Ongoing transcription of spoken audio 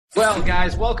Well,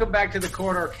 guys, welcome back to the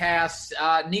Corridor Cast.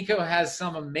 Nico has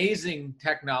some amazing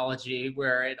technology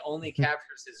where it only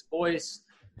captures his voice,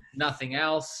 nothing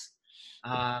else.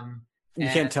 You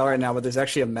can't tell right now, but there's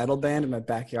actually a metal band in my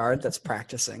backyard that's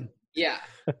practicing. Yeah.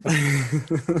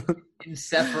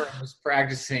 Sephiroth was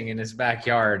practicing in his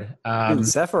backyard.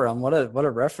 Sephiroth, what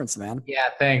a reference, man. Yeah,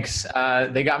 thanks.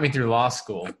 They got me through law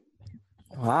school.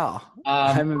 Wow.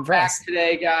 I'm impressed. Back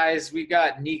today, guys, we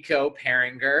got Nico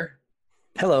Paringer.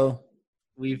 Hello.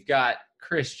 We've got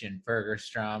Christian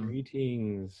Bergerstrom.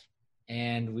 Greetings.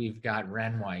 And we've got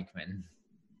Ren Weichman.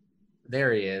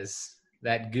 There he is.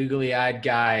 That googly-eyed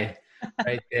guy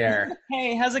right there.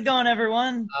 Hey, how's it going,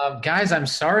 everyone? Guys, I'm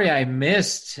sorry I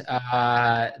missed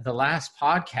the last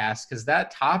podcast because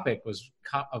that topic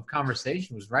of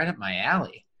conversation was right up my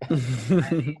alley.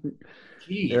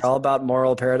 You're all about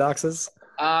moral paradoxes?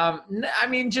 I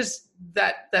mean, just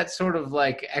that sort of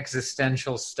like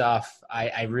existential stuff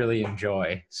I really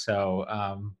enjoy. So,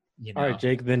 All right,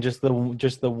 Jake, then just the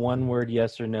one word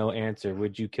yes or no answer.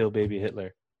 Would you kill baby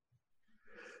Hitler?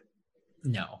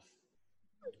 No.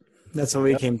 That's what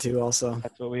we came to also.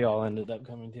 That's what we all ended up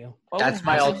coming to. That's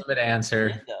my ultimate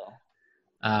answer.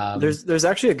 There's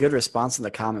actually a good response in the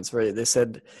comments where they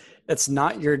said it's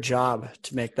not your job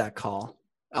to make that call.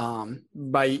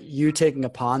 By you taking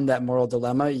upon that moral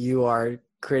dilemma, you are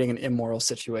creating an immoral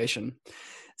situation.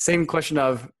 Same question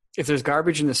of if there's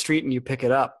garbage in the street and you pick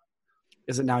it up,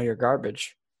 is it now your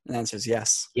garbage? And the answer is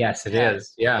yes. Yes, it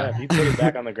is. Yeah. If you put it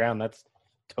back on the ground, that's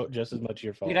just as much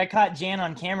your fault. Dude, I caught Jan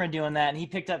on camera doing that, and he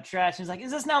picked up trash. He was like, "Is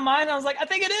this now mine?" I was like, "I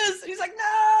think it is." He's like,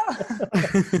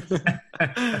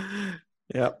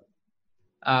 "No."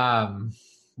 Yep.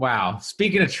 Wow.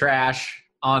 Speaking of trash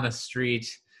on the street.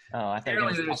 Oh, I think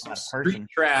there's some street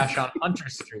trash on Hunter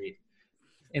Street.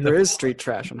 There is street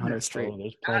trash on Hunter Street. Oh,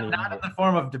 there's plenty not in the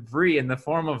form of debris, in the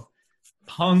form of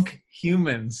punk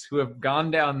humans who have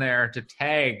gone down there to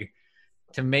tag,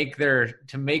 to make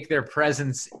their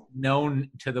presence known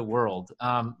to the world.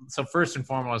 So first and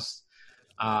foremost,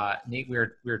 we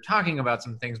were talking about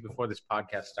some things before this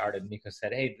podcast started. Nico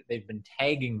said, "Hey, they've been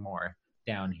tagging more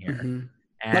down here, and,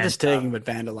 not just tagging, but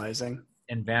vandalizing."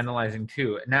 And vandalizing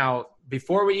too. Now,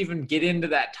 before we even get into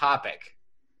that topic,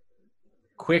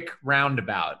 quick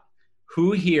roundabout.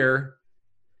 Who here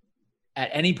at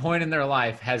any point in their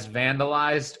life has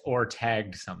vandalized or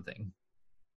tagged something?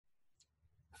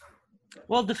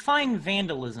 Well, define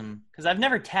vandalism, because I've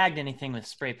never tagged anything with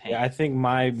spray paint. Yeah, I think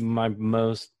my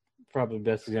most probably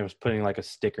best example is putting like a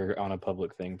sticker on a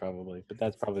public thing, probably. But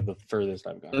that's probably the furthest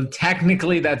I've gone. So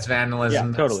technically, that's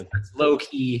vandalism. Yeah, totally. That's low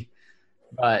key,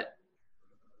 but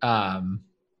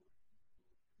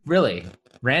really,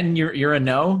 Ren, you're a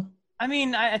no? I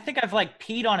mean, I think I've like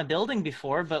peed on a building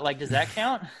before, but like, does that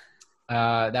count?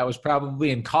 That was probably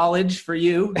in college for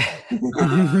you.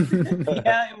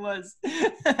 Yeah, it was.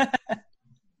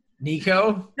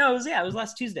 Nico? No, it was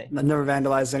last Tuesday. I've never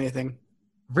vandalized anything.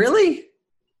 Really?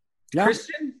 No.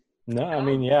 Christian? No, I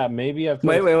mean, yeah, maybe I've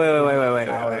wait.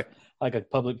 Like a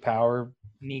public power.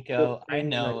 Nico, I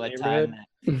know a time.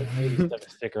 Maybe stuck a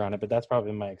sticker on it, but that's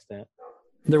probably my extent.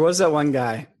 There was that one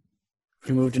guy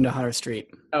who moved into Hunter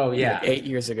Street. Oh, yeah. Like 8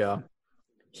 years ago.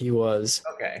 He was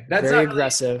That's very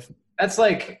aggressive. That's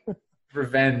like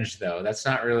revenge, though. That's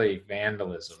not really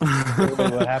vandalism.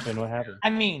 What happened?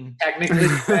 I mean, technically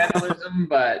vandalism,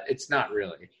 but it's not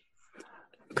really.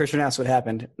 Christian asked what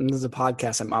happened. And this is a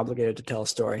podcast. I'm obligated to tell a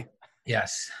story.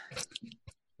 Yes. Let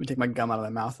me take my gum out of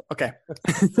my mouth. Okay.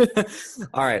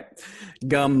 All right.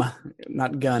 Gum,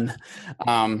 not gun.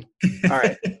 All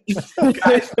right.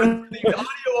 Guys, the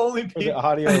audio only people. The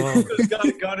audio only. He's got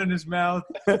a gun in his mouth.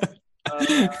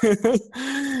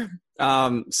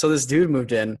 So this dude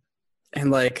moved in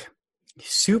and like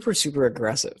super, super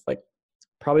aggressive, like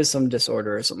probably some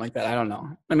disorder or something like that. I don't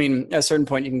know. I mean, at a certain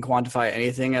point you can quantify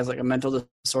anything as like a mental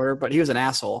disorder, but he was an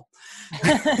asshole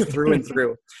through and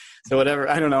through. So whatever,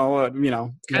 I don't know,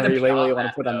 whatever label you want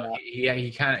to put on that.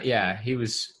 Yeah, he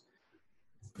was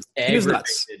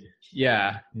nuts.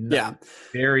 Yeah. Yeah.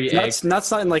 Very nuts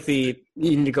not in like you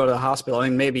need to go to the hospital. I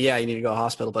mean, maybe, yeah, you need to go to the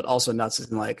hospital, but also nuts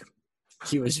in like,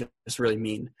 he was just really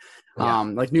mean. Yeah.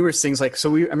 Like numerous things. Like,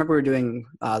 so I remember we were doing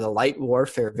the light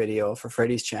warfare video for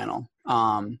Freddie's channel.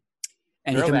 And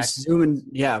he comes zooming.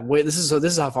 Yeah. Wait, this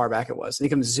is how far back it was. And he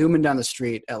comes zooming down the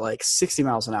street at like 60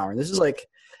 miles an hour. And this is like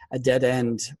a dead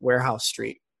end warehouse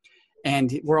street.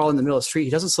 And we're all in the middle of the street. He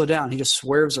doesn't slow down. He just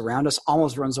swerves around us,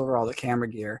 almost runs over all the camera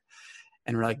gear.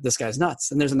 And we're like, this guy's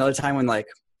nuts. And there's another time when like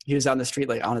he was out in the street,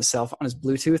 like on his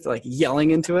Bluetooth, like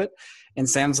yelling into it. And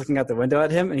Sam's looking out the window at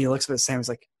him. And he looks up at Sam. He's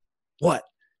like, what?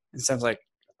 And Sam's like,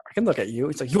 I can look at you.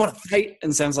 He's like, you want to fight?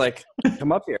 And Sam's like,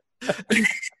 come up here.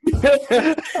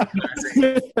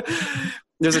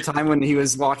 There's a time when he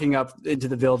was walking up into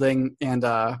the building, and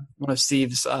one of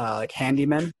Steve's like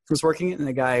handymen was working, and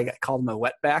the guy called him a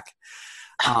wetback,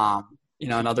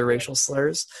 and other racial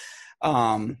slurs.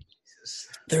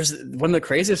 There's one of the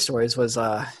craziest stories was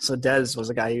so Dez was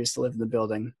a guy who used to live in the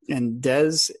building, and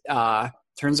Dez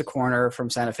turns a corner from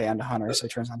Santa Fe onto Hunter, so he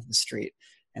turns onto the street,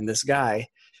 and this guy,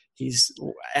 he's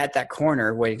at that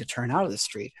corner waiting to turn out of the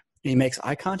street. And he makes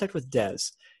eye contact with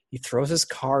Dez. He throws his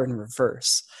car in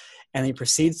reverse, and he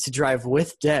proceeds to drive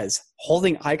with Dez,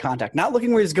 holding eye contact, not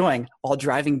looking where he's going, while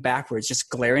driving backwards, just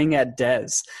glaring at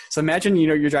Dez. So imagine,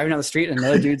 you're driving down the street, and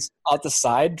another dude's out the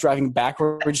side, driving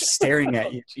backwards, staring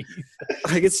at you.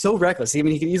 Like, it's so reckless. I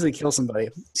mean, he could easily kill somebody.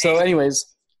 So anyways,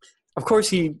 of course,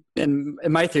 he, in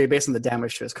my theory, based on the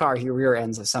damage to his car, he rear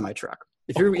ends a semi-truck.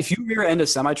 If you rear end a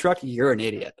semi-truck, you're an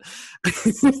idiot.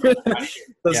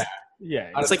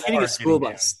 Yeah. It's like hitting a school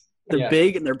bus. They're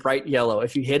big and they're bright yellow.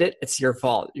 If you hit it, it's your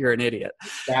fault. You're an idiot.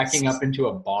 Backing up into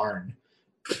a barn.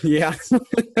 Yeah.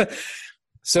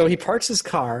 So he parks his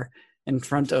car in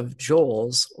front of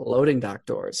Joel's loading dock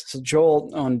doors. So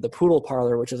Joel owned the Poodle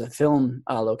Parlor, which is a film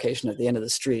location at the end of the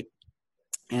street.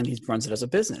 And he runs it as a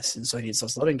business. And so he needs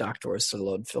those loading dock doors to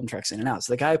load film trucks in and out.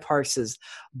 So the guy parks his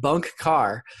bunk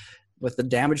car with the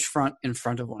damaged front in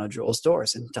front of one of Joel's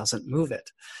doors and doesn't move it.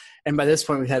 And by this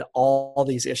point, we've had all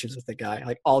these issues with the guy.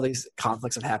 Like, all these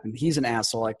conflicts have happened. He's an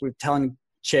asshole. Like, we're telling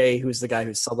Che, who's the guy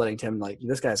who's subletting to him, like,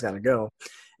 this guy's got to go.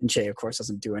 And Che, of course,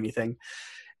 doesn't do anything.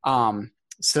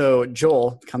 So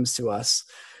Joel comes to us,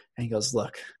 and he goes,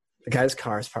 look, the guy's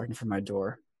car is parked in front of my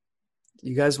door.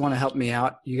 You guys want to help me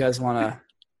out? You guys want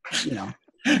to,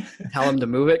 tell him to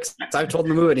move it? 'Cause I've told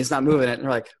him to move it, and he's not moving it. And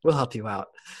we're like, we'll help you out.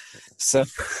 So...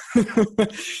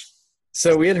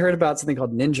 So we had heard about something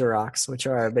called Ninja Rocks, which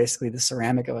are basically the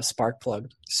ceramic of a spark plug.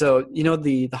 So,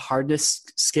 the hardness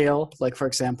scale, like, for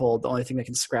example, the only thing that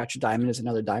can scratch a diamond is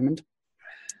another diamond.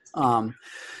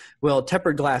 Well,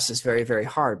 tempered glass is very, very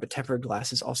hard, but tempered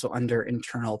glass is also under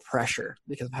internal pressure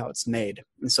because of how it's made.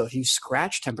 And so if you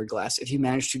scratch tempered glass, if you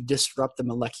manage to disrupt the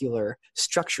molecular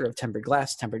structure of tempered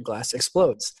glass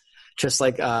explodes. Just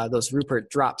like those Rupert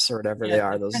drops or whatever they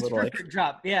are, those little Rupert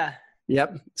drop, yeah.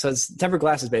 Yep. So tempered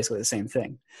glass is basically the same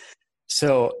thing.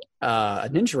 So a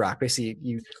Ninja Rock, basically,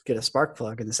 you get a spark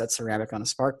plug and set ceramic on a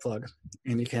spark plug,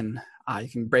 and you can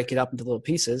break it up into little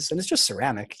pieces, and it's just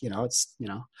ceramic. It's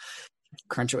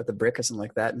crunch it with a brick or something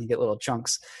like that, and you get little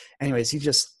chunks. Anyways, you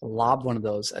just lob one of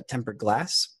those at tempered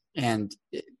glass, and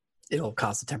it'll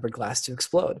cause the tempered glass to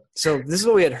explode. So this is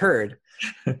what we had heard.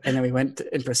 And then we went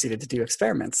and proceeded to do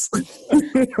experiments.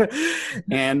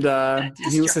 And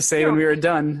needless to say, when we were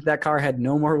done, that car had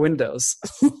no more windows.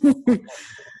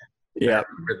 Yeah. I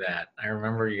remember that. I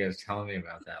remember you guys telling me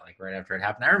about that, like, right after it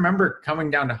happened. I remember coming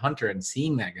down to Hunter and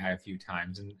seeing that guy a few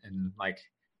times, and like,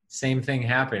 same thing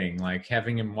happening, like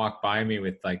having him walk by me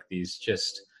with like these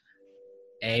just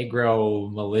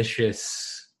aggro,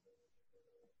 malicious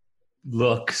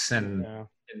looks and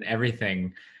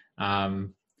everything. I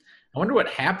wonder what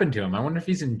happened to him. I wonder if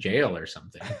he's in jail or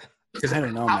something. I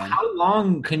don't know, man. How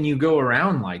long can you go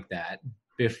around like that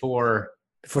before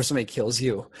somebody kills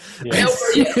you? Yeah.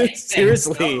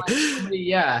 Seriously.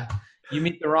 You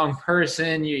meet the wrong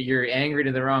person. You're angry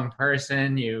to the wrong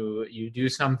person. You do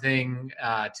something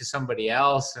to somebody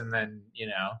else, and then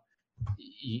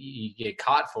you get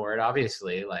caught for it.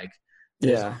 Obviously, like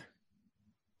there's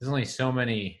only so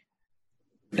many.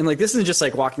 And like, this isn't just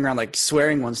like walking around like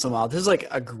swearing once in a while. This is like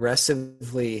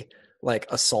aggressively like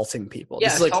assaulting people.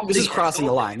 Yeah, this is crossing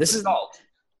the line. This is assault.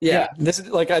 Yeah, this is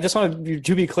like, I just want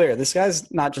to be clear. This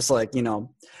guy's not just like,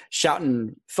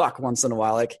 shouting fuck once in a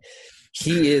while. Like,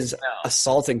 he is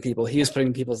assaulting people. He is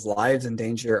putting people's lives in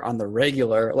danger on the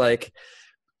regular. Like,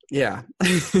 yeah.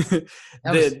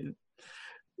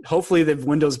 Hopefully the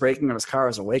windows breaking on his car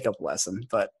is a wake-up lesson,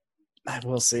 but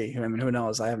we'll see. I mean, who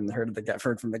knows? I haven't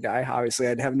heard from the guy. Obviously,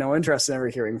 I'd have no interest in ever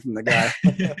hearing from the guy.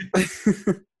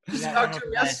 I talked to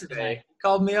him yesterday. He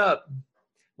called me up.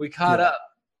 We caught up.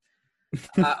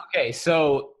 Okay,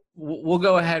 so we'll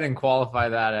go ahead and qualify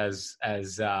that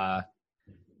as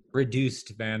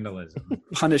reduced vandalism.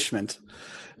 Punishment.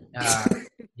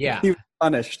 Yeah. He was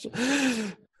punished.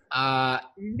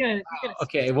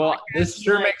 Okay, well, this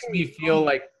sure makes me feel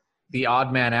like the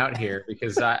odd man out here,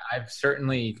 because I've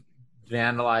certainly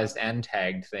vandalized and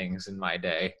tagged things in my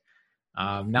day.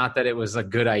 Not that it was a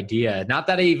good idea. Not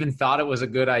that I even thought it was a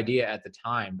good idea at the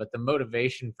time, but the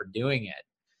motivation for doing it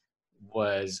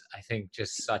was, I think,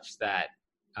 just such that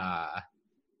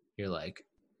you're like,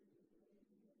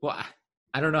 well,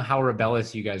 I don't know how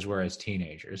rebellious you guys were as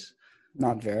teenagers.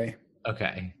 Not very.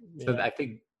 Okay. So I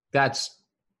think that's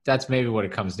maybe what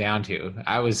it comes down to.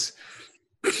 I was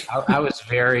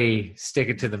very stick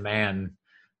it to the man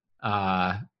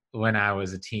when I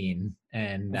was a teen,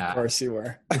 and Of course you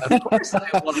were. of course I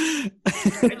was.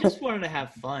 I just wanted to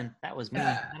have fun. That was me.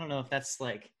 I don't know if that's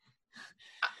like.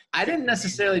 I didn't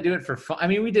necessarily do it for fun. I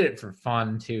mean, we did it for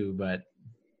fun too, but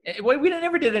we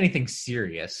never did anything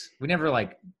serious. We never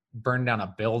like burned down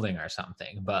a building or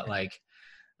something. But like,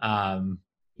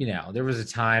 there was a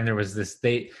time there was this.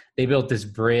 They built this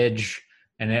bridge,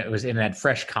 and it had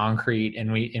fresh concrete,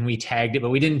 and we tagged it, but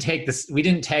we didn't tag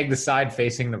the side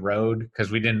facing the road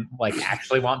because we didn't like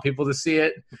actually want people to see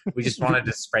it. We just wanted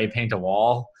to spray paint a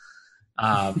wall.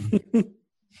 Did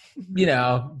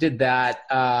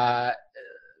that.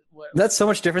 That's so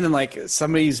much different than like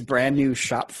somebody's brand new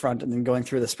shop front and then going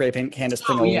through the spray paint can to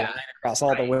spring a line across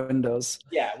all the windows.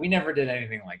 Yeah, we never did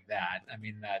anything like that. I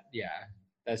mean,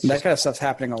 that's that kind of stuff's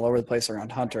happening all over the place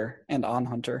around Hunter and on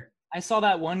Hunter. I saw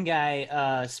that one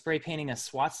guy spray painting a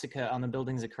swastika on the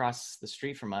buildings across the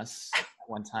street from us at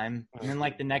one time. And then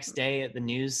like the next day at the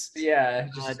news, a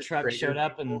truck showed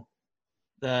up, and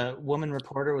the woman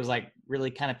reporter was like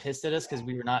really kind of pissed at us because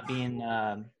we were not being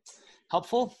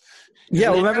helpful.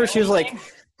 Yeah, remember she was like,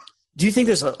 do you think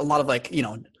there's a lot of like,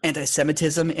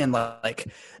 anti-Semitism and like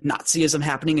Nazism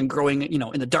happening and growing,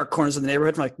 in the dark corners of the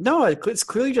neighborhood? I'm like, no, it's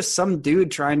clearly just some dude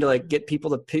trying to like get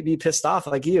people to be pissed off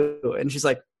like you. And she's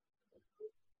like,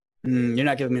 you're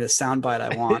not giving me the soundbite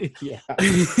I want. Yeah.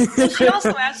 She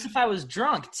also asked if I was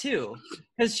drunk too,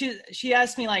 because she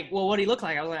asked me like, well, what do you look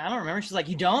like? I was like, I don't remember. She's like,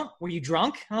 you don't? Were you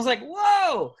drunk? And I was like,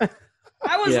 whoa.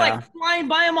 I was like flying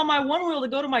by him on my one wheel to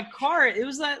go to my car. It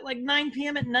was at like 9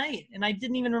 p.m. at night, and I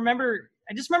didn't even remember.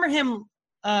 I just remember him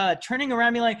turning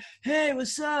around me like, hey,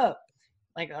 what's up?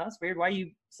 Like, oh, that's weird. Why are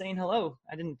you saying hello?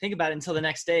 I didn't think about it until the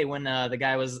next day when the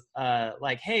guy was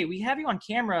like, hey, we have you on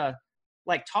camera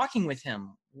like talking with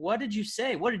him. What did you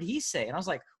say? What did he say? And I was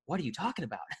like, what are you talking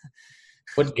about?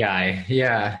 What guy?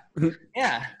 Yeah.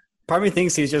 Yeah. Part of me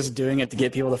thinks he's just doing it to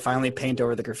get people to finally paint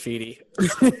over the graffiti.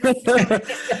 So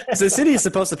the city is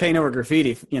supposed to paint over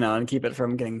graffiti, and keep it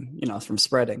from getting, from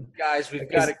spreading. Guys, we've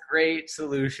got a great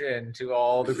solution to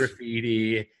all the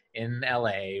graffiti in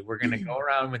LA. We're going to go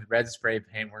around with red spray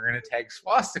paint. We're going to tag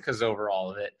swastikas over all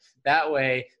of it. That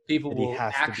way people will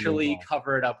actually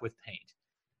cover it up with paint.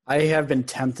 I have been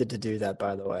tempted to do that,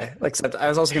 by the way. Like, except I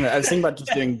was thinking about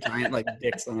just doing giant like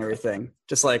dicks on everything.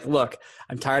 Just like, look,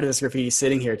 I'm tired of this graffiti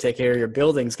sitting here. Take care of your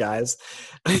buildings, guys.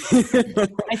 I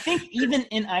think even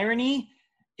in irony,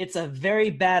 it's a very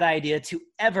bad idea to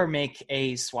ever make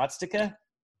a swastika.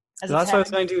 So that's why I was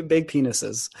going to do big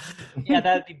penises. Yeah,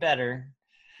 that'd be better.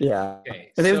 Yeah.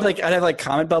 Okay, and they would I'd have like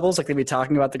comment bubbles, like they'd be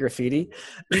talking about the graffiti.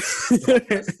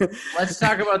 Let's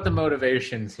talk about the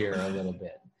motivations here a little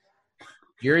bit.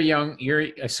 You're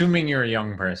assuming you're a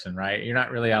young person, right? You're not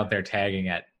really out there tagging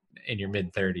in your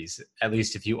mid 30s. At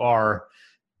least if you are,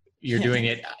 you're doing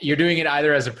it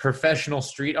either as a professional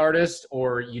street artist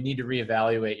or you need to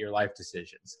reevaluate your life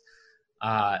decisions.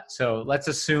 So let's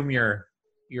assume you're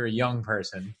a young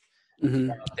person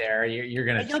out there. You're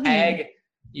gonna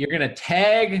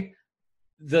tag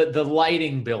the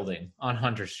lighting building on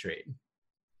Hunter Street.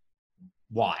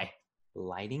 Why?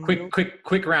 Lighting.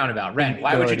 Quick roundabout. Ren,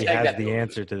 why would you tag that? The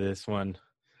answer to this one.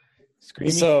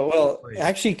 I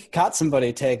actually caught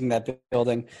somebody tagging that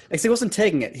building. Actually, he wasn't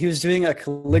tagging it. He was doing a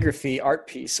calligraphy art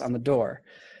piece on the door.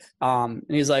 And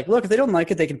he's like, look, if they don't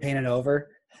like it, they can paint it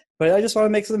over. But I just want to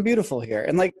make something beautiful here.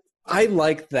 And like, I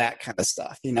like that kind of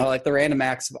stuff, like the random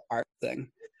acts of art thing.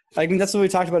 I mean, that's what we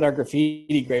talked about in our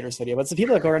graffiti graders video. But it's the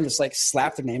people that go around and just like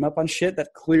slap their name up on shit that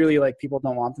clearly like people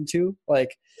don't want them to.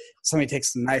 Like somebody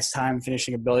takes a nice time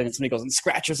finishing a building and somebody goes and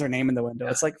scratches their name in the window.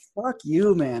 It's like, fuck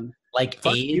you, man. Like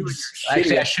AIDS.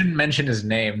 Actually, I shouldn't mention his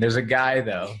name. There's a guy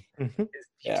though.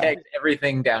 He tagged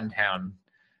everything downtown.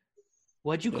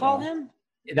 What'd you call him?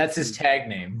 That's his tag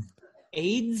name.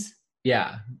 AIDS?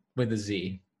 Yeah, with a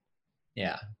Z.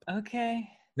 Yeah. Okay.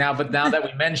 Now that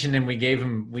we mentioned him, we gave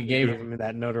him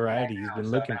that notoriety he's been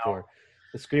looking for.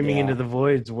 The screaming into the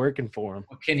void's working for him.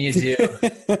 What can you do?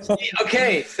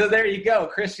 Okay, so there you go.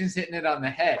 Christian's hitting it on the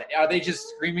head. Are they just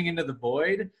screaming into the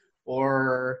void,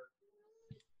 or?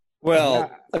 Well,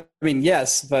 I mean,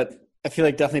 yes, but I feel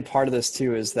like definitely part of this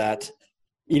too is that,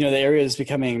 the area is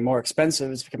becoming more expensive.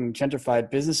 It's becoming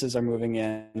gentrified. Businesses are moving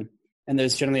in, and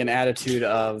there's generally an attitude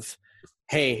of,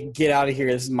 "Hey, get out of here!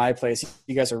 This is my place.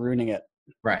 You guys are ruining it."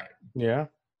 Right. Yeah.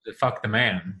 Fuck the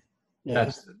man. Yeah.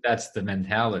 That's the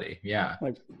mentality. Yeah.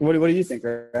 Like, what do you think,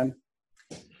 Ren?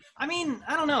 I mean,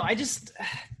 I don't know. I just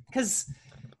because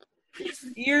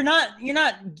you're not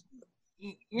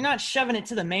you're not shoving it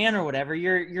to the man or whatever.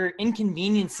 You're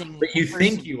inconveniencing. But you the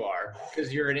think person. you are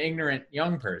because you're an ignorant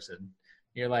young person.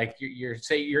 You're like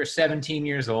say you're 17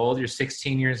 years old, you're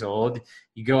 16 years old.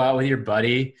 You go out with your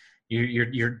buddy.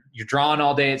 You're drawing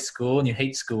all day at school and you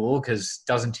hate school because it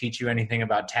doesn't teach you anything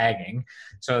about tagging.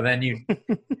 So then you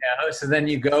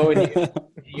go and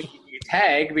you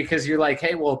tag because you're like,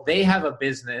 hey, well, they have a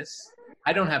business.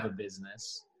 I don't have a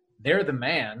business. They're the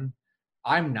man.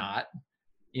 I'm not.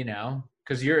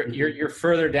 Because you're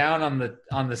further down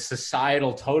on the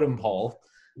societal totem pole,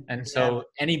 and so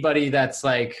anybody that's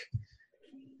like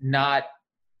not,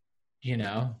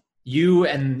 you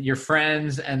and your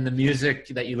friends and the music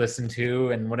that you listen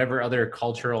to and whatever other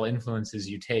cultural influences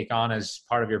you take on as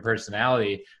part of your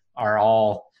personality are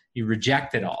all, you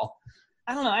reject it all.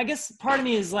 I don't know. I guess part of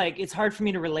me is like, it's hard for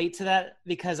me to relate to that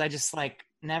because I just like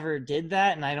never did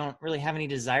that. And I don't really have any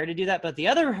desire to do that. But the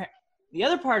other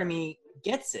part of me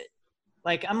gets it.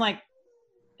 Like, I'm like,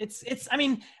 I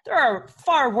mean, there are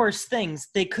far worse things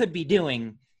they could be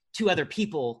doing to other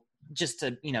people just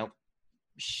to,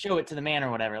 show it to the man or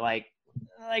whatever. Like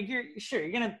you're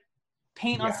going to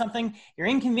paint on something. You're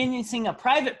inconveniencing a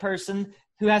private person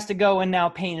who has to go and now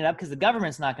paint it up because the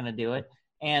government's not going to do it.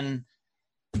 And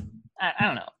I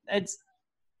don't know.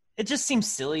 It just seems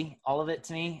silly, all of it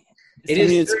to me.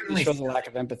 It certainly shows a lack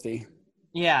of empathy.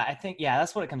 Yeah, I think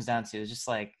that's what it comes down to. It's just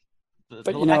like the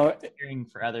lack of caring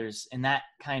for others in that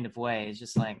kind of way is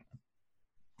just like,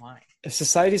 why? If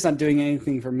society's not doing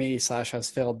anything for me / has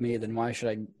failed me, then why should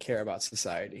I care about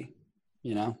society?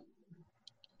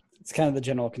 It's kind of the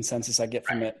general consensus I get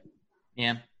from it.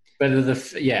 Yeah. But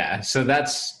so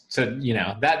that's when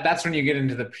you get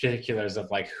into the particulars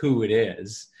of like who it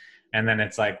is. And then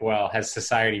it's like, well, has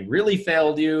society really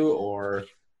failed you, or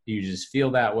do you just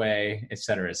feel that way, et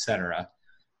cetera, et cetera.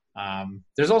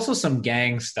 There's also some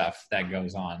gang stuff that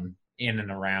goes on in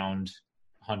and around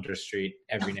Hunter Street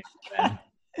every now and then.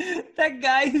 That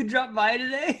guy who dropped by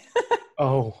today.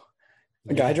 Oh,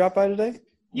 a guy dropped by today?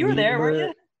 You were there, weren't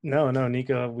you? No,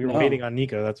 Nico. We were waiting on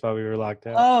Nico. That's why we were locked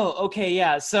out. Oh, okay,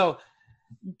 yeah. So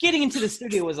getting into the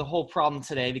studio was a whole problem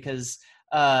today because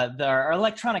our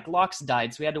electronic locks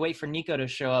died, so we had to wait for Nico to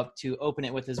show up to open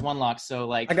it with his one lock. So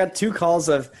like, I got 2 calls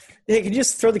of, hey, could you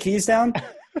just throw the keys down?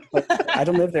 I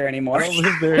don't live there anymore. I don't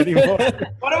live there anymore.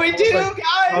 What do we do, guys?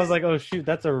 I was like, oh shoot,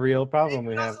 that's a real problem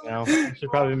we have now. We should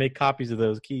probably make copies of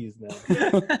those keys now.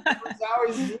 It's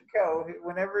always Nico.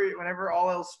 Whenever all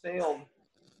else failed.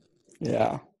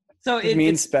 Yeah. So me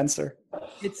and Spencer.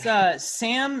 It's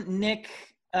Sam, Nick,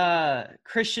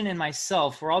 Christian, and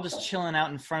myself. We're all just chilling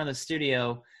out in front of the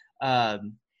studio,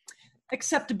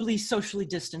 acceptably socially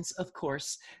distanced, of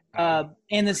course.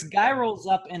 And this guy rolls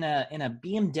up in a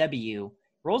BMW,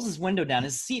 rolls his window down.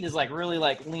 His seat is like really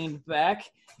like leaned back,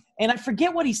 and I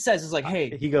forget what he says. It's like,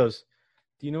 hey, he goes,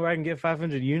 "Do you know where I can get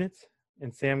 500 units?"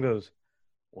 And Sam goes,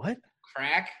 "What?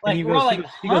 Crack?" Like, and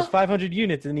he goes 500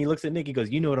 units, and he looks at Nick. He goes,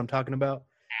 "You know what I'm talking about?"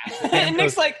 And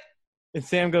Nick's like, and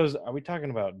Sam goes, "Are we talking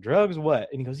about drugs? What?"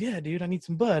 And he goes, "Yeah, dude, I need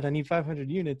some bud. I need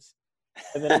 500 units."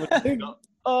 And then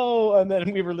and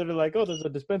then we were literally like, "Oh, there's a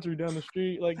dispensary down the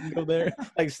street. Like, you go there."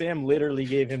 Like, Sam literally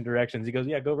gave him directions. He goes,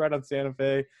 "Yeah, go right on Santa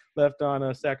Fe, left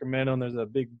on Sacramento, and there's a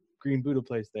big green Buddha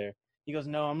place there." He goes,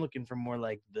 "No, I'm looking for more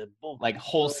like the bulk, like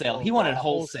wholesale." He wanted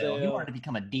wholesale. He wanted to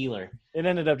become a dealer. It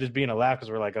ended up just being a laugh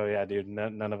because we're like, "Oh yeah, dude,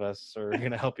 none of us are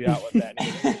gonna help you out with that."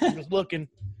 He was looking.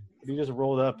 He just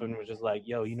rolled up and was just like,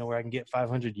 "Yo, you know where I can get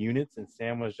 500 units?" And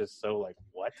Sam was just so like,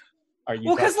 "What are you?"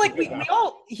 Well, because like we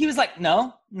all, he was like,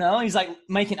 no. He's like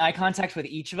making eye contact with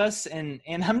each of us, and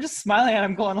I'm just smiling at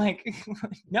him, going like,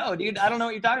 "No, dude, I don't know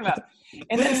what you're talking about."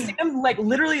 And then Sam like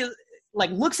literally like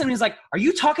looks at me, he's like, "Are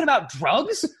you talking about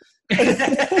drugs?"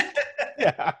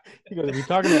 Yeah. He goes, "Are you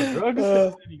talking about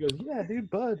drugs?" He goes, "Yeah, dude,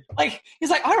 bud." Like, he's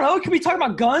like, "I don't know. Could we talk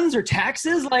about guns or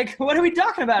taxes? Like, what are we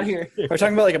talking about here?" Are we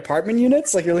talking about like apartment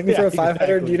units? Like you're looking for a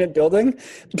 500 unit building?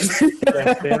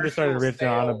 Yeah, Sam just started ripping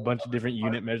on a bunch of different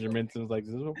unit measurements and was like,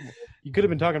 "You could have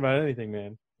been talking about anything,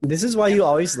 man." This is why you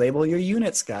always label your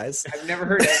units, guys. I've never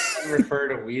heard anyone refer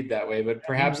to weed that way, but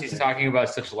perhaps he's talking about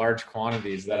such large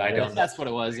quantities that I don't know. That's what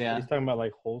it was, yeah. He's talking about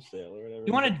like wholesale or whatever. He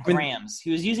wanted grams.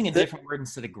 He was using a different word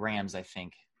instead of grams, I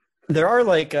think. There are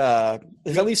like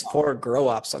there's at least 4 grow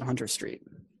ops on Hunter Street.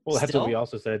 Well, that's what we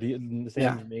also said. The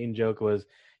main joke was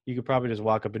you could probably just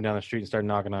walk up and down the street and start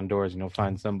knocking on doors and you'll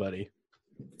find somebody.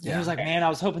 Yeah. He was like, "Man, I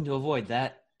was hoping to avoid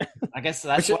that. I guess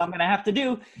that's what I'm gonna have to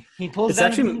do." He pulls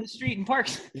down the street and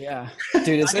parks. Yeah,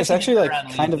 dude, it's actually like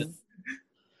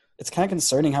it's kind of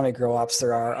concerning how many grow ops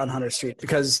there are on Hunter Street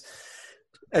because,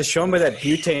 as shown by that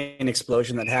butane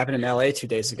explosion that happened in LA 2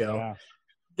 days ago,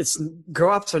 it's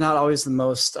grow ops are not always the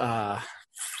most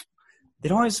They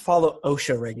don't always follow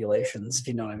OSHA regulations, if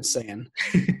you know what I'm saying.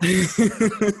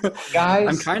 Guys,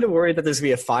 I'm kind of worried that there's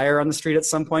going to be a fire on the street at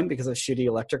some point because of shitty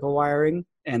electrical wiring.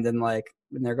 And then, and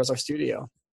there goes our studio.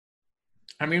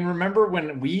 I mean, remember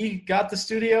when we got the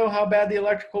studio, how bad the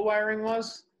electrical wiring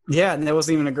was? Yeah, and that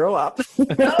wasn't even a grow up.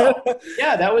 No.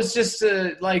 Yeah, that was just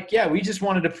we just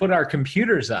wanted to put our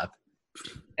computers up.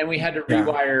 And we had to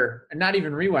rewire, not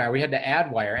even rewire, we had to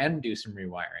add wire and do some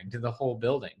rewiring to the whole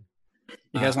building.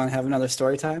 You guys want to have another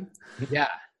story time? Yeah.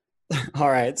 All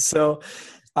right. So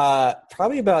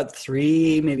probably about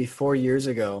 3, maybe 4 years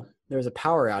ago, there was a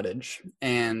power outage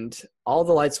and all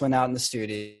the lights went out in the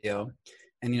studio.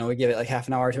 And, we give it like half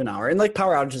an hour to an hour. And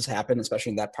power outages happen, especially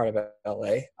in that part of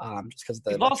LA. Just because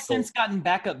we've all since gotten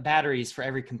backup batteries for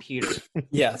every computer.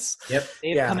 Yes. Yep.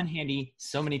 They've come in handy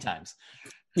so many times.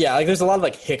 Yeah. There's a lot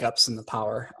of hiccups in the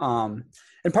power. And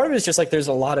part of it is just there's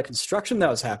a lot of construction that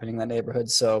was happening in that neighborhood.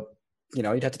 So,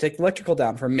 you'd have to take the electrical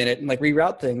down for a minute and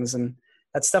reroute things, and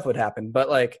that stuff would happen.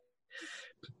 But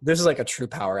this is a true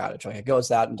power outage. It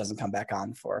goes out and doesn't come back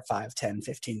on for 5, 10,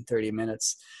 15, 30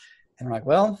 minutes. And we're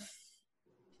well,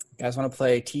 you guys want to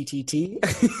play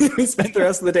TTT? We spent the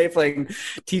rest of the day playing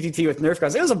TTT with Nerf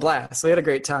guns. It was a blast. We had a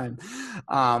great time.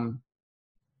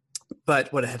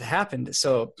 But what had happened,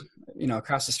 so,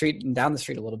 across the street and down the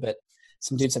street a little bit,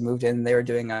 some dudes had moved in. They were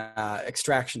doing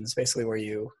extractions, basically where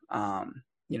you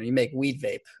make weed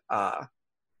vape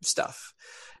stuff.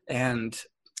 And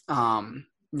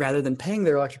rather than paying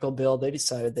their electrical bill, they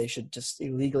decided they should just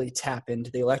illegally tap into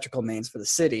the electrical mains for the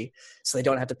city so they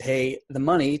don't have to pay the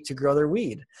money to grow their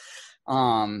weed.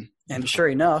 And sure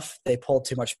enough, they pull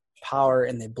too much power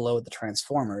and they blow the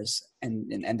transformers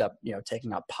and end up,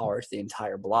 taking out power to the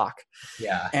entire block.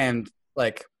 Yeah. And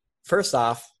first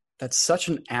off, that's such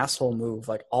an asshole move.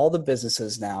 All the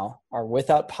businesses now are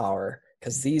without power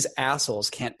because these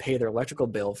assholes can't pay their electrical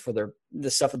bill for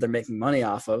the stuff that they're making money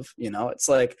off of. It's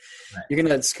right. You're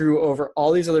going to screw over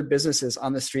all these other businesses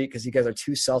on the street because you guys are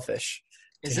too selfish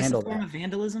to handle that. Is this a form of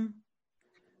vandalism?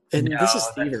 And no, this is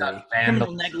thievery.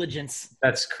 Criminal negligence.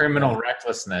 That's criminal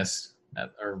recklessness,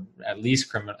 or at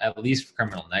least criminal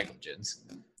negligence.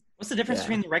 What's the difference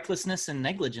between recklessness and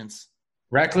negligence?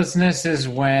 Recklessness is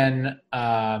when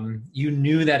you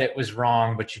knew that it was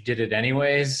wrong, but you did it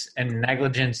anyways. And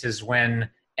negligence is when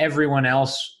everyone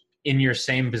else in your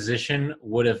same position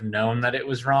would have known that it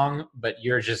was wrong, but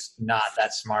you're just not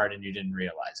that smart and you didn't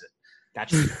realize it.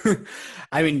 Gotcha.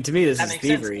 I mean, to me, this is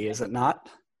thievery, is it not?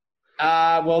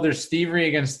 Well, there's thievery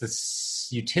against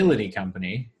the utility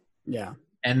company. Yeah.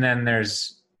 And then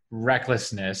there's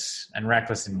recklessness and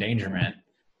reckless endangerment.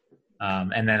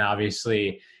 And then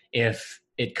obviously if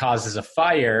it causes a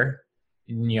fire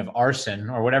and you have arson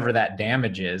or whatever that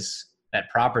damage is, that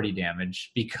property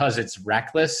damage, because it's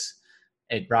reckless,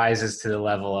 it rises to the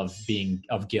level of being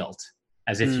of guilt,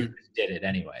 as if you did it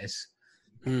anyways.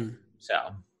 So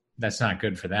that's not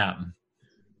good for them.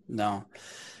 No.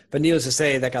 But needless to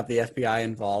say, that got the FBI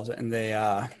involved, and they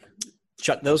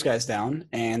shut those guys down,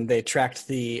 and they tracked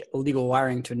the illegal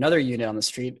wiring to another unit on the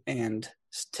street and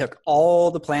took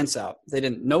all the plants out. They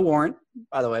didn't, no warrant,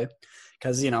 by the way,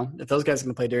 because, if those guys are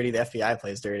going to play dirty, the FBI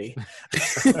plays dirty.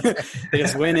 They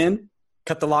just went in,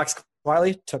 cut the locks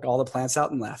quietly, took all the plants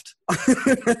out and left.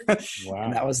 Wow.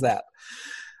 And that was that.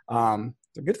 So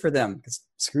good for them, because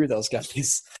screw those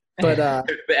guys. But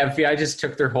the FBI just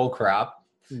took their whole crop.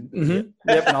 Mm-hmm.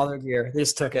 Yep, and all their gear. They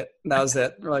just took it. That was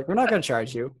it. We're like, we're not going to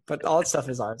charge you, but all that stuff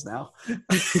is ours now.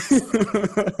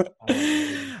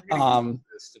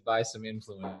 To buy some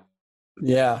influence.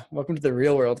 Yeah, welcome to the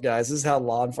real world, guys. This is how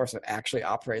law enforcement actually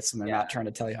operates, and they're not trying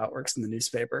to tell you how it works in the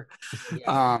newspaper.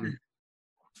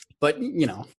 But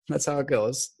that's how it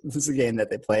goes. This is a game that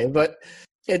they play. But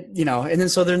it, and then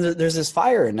so there's this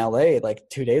fire in LA like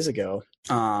 2 days ago.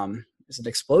 There's an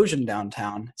explosion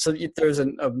downtown. So there's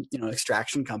an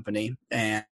extraction company,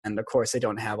 and of course they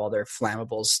don't have all their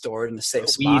flammables stored in a safe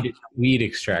spot. Weed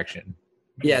extraction.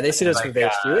 Yeah, they see this for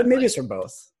vapes too, and maybe it's for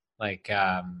both. Like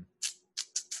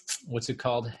what's it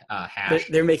called? Hash.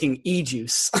 They're making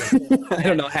e-juice. I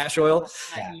don't know, hash oil.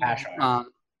 Yeah, hash oil.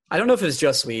 I don't know if it was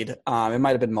just weed. It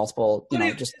might have been multiple.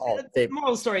 Just all. The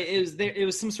moral of the story is it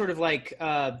was some sort of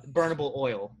burnable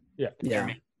oil. Yeah. Yeah.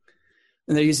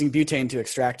 And they're using butane to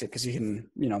extract it because you can,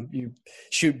 you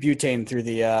shoot butane through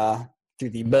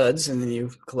the buds, and then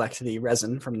you collect the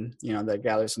resin from, that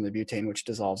gathers from the butane, which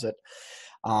dissolves it.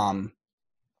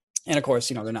 And of course,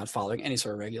 they're not following any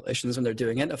sort of regulations when they're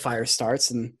doing it. A fire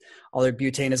starts and all their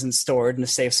butane isn't stored in a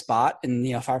safe spot, and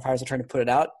firefighters are trying to put it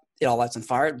out. It all lights on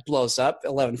fire. It blows up.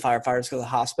 11 firefighters go to the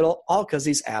hospital, all because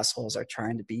these assholes are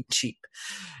trying to be cheap.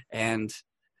 And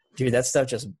Dude, that stuff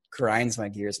just grinds my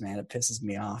gears, man. It pisses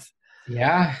me off.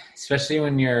 Yeah, especially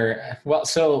when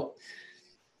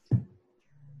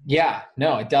yeah,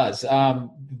 no, it does. The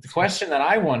question that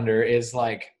I wonder is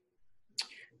like,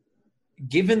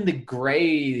 given the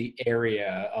gray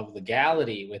area of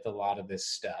legality with a lot of this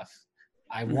stuff,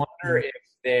 I wonder if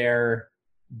they're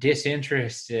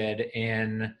disinterested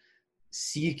in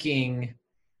seeking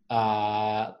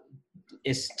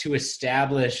is to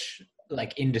establish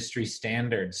like industry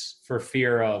standards for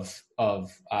fear of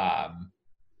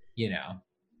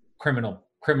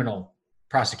criminal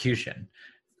prosecution.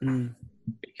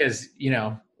 Because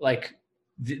like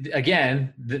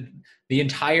again, the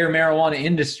entire marijuana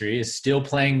industry is still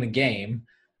playing the game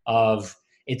of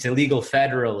it's illegal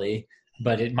federally,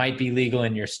 but it might be legal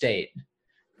in your state.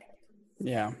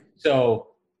 Yeah. So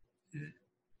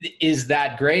is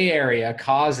that gray area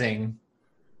causing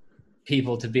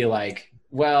people to be like,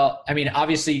 well, I mean,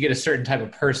 obviously you get a certain type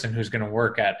of person who's going to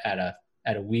work at a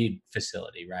weed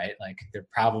facility, right? Like they're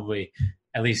probably,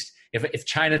 at least if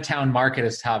Chinatown Market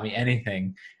has taught me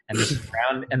anything, and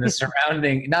the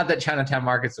surrounding, not that Chinatown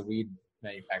Market's a weed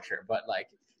manufacturer, but like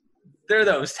they're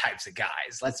those types of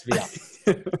guys. Let's be honest.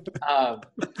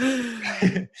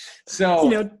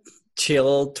 So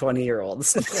chill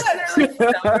 20-year-olds. Yeah,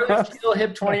 they're like chill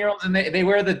hip 20-year-olds, and they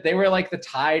wear like the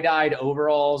tie-dyed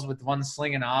overalls with one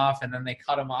slinging off, and then they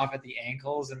cut them off at the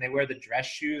ankles, and they wear the dress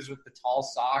shoes with the tall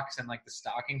socks and like the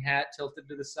stocking hat tilted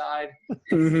to the side.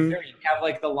 You have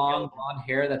like the long blonde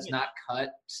hair that's not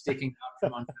cut sticking out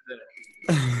from under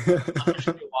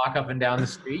the walk up and down the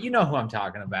street. You know who I'm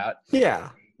talking about. Yeah.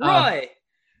 Right.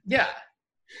 Yeah.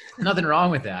 Nothing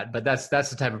wrong with that, but that's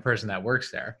the type of person that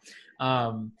works there.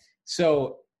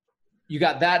 So you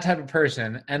got that type of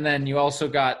person, and then you also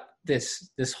got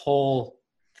this whole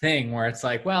thing where it's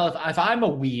like, well, if I'm a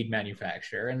weed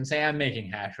manufacturer and say I'm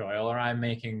making hash oil or I'm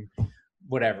making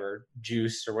whatever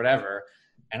juice or whatever,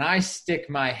 and I stick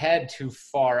my head too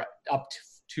far up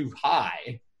too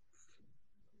high,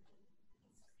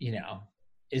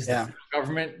 is the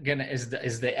government is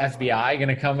the FBI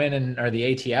gonna come in or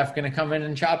the ATF gonna come in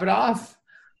and chop it off?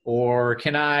 Or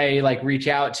can I like reach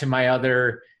out to my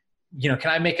other, can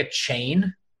I make a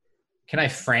chain? Can I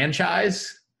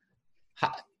franchise?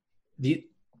 Because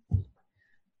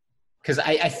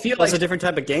I feel like it's a different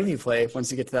type of game you play once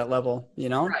you get to that level,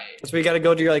 Right. That's where you got to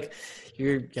go to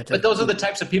But those are the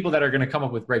types of people that are going to come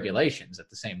up with regulations at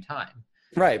the same time.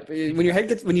 Right.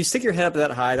 When you stick your head up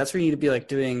that high, that's where you need to be like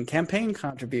doing campaign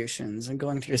contributions and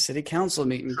going to your city council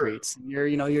meet and greets, and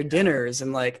your dinners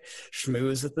and like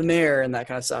schmooze with the mayor and that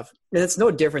kind of stuff. And it's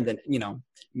no different than,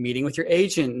 meeting with your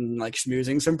agent and like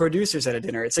schmoozing some producers at a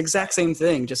dinner. It's the exact same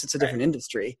thing, just it's a different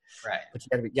industry. Right. But you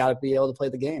gotta be able to play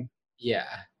the game. Yeah.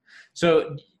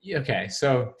 So, okay.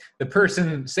 So the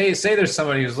person, say there's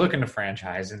somebody who's looking to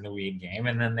franchise in the weed game,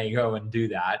 and then they go and do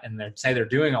that, and they're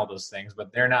doing all those things,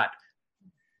 but they're not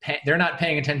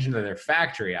paying attention to their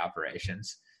factory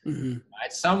operations. Mm-hmm.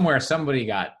 Right? Somewhere somebody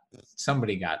got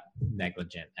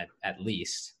negligent at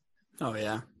least. Oh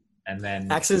yeah. And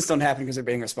then accidents don't happen because they're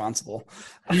being responsible.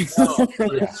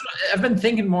 I've been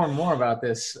thinking more and more about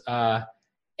this.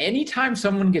 Anytime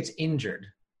someone gets injured,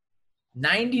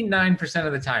 99%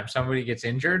 of the time somebody gets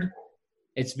injured,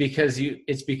 it's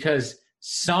because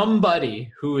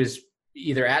somebody who is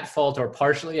either at fault or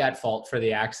partially at fault for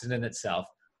the accident itself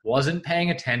wasn't paying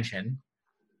attention,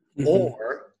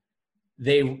 or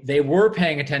they were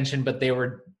paying attention but they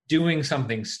were doing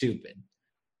something stupid.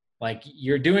 Like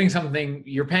you're doing something,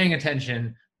 you're paying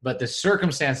attention, but the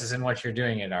circumstances in which you're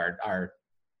doing it are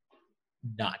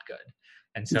not good.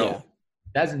 And so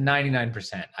that's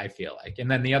 99%, I feel like. And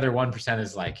then the other 1%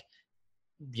 is like,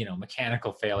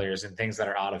 mechanical failures and things that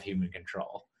are out of human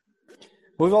control.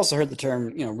 We've also heard the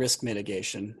term, risk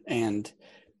mitigation. And,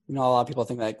 a lot of people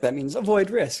think like that means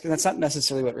avoid risk. And that's not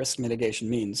necessarily what risk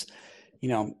mitigation means.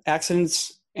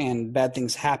 Accidents and bad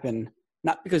things happen,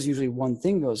 not because usually one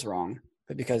thing goes wrong,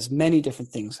 but because many different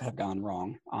things have gone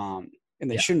wrong, and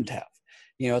they shouldn't have.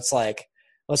 It's like,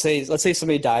 let's say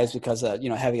somebody dies because a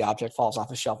heavy object falls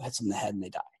off a shelf, hits them in the head, and they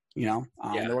die.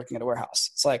 They're working at a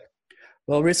warehouse. It's like,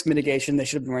 well, risk mitigation, they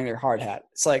should have been wearing their hard hat.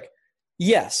 It's like,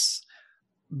 yes,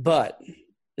 but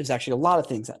there's actually a lot of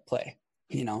things at play.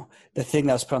 The thing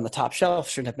that was put on the top shelf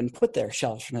shouldn't have been put there.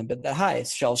 Shelves shouldn't have been that high.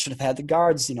 Shelves should have had the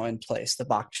guards, in place. The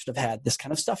box should have had this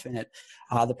kind of stuff in it.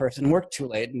 The person worked too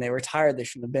late and they were tired. They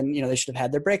shouldn't have been, they should have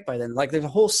had their break by then. Like there's a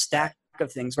whole stack of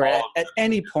things where at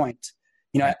any point,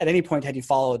 had you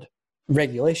followed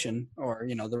regulation or,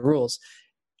 the rules,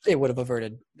 it would have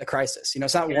averted the crisis.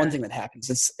 It's not one thing that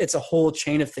happens. It's a whole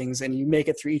chain of things, and you make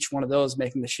it through each one of those,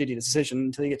 making the shitty decision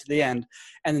until you get to the end,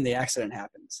 and then the accident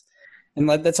happens. And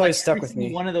that's always stuck with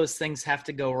me. One of those things have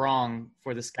to go wrong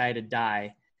for this guy to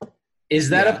die. Is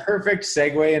that a perfect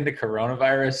segue into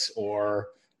coronavirus, or?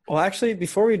 Well, actually,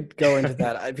 before we go into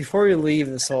that, before we leave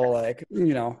this whole,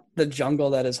 the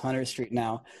jungle that is Hunter Street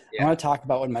now, I want to talk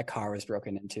about when my car was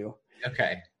broken into.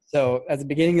 Okay. So at the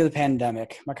beginning of the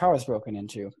pandemic, my car was broken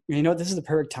into. This is the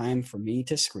perfect time for me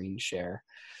to screen share.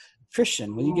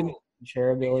 Christian, will you give me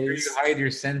share abilities? You hide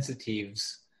your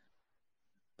sensitives.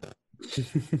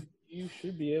 You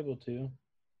should be able to.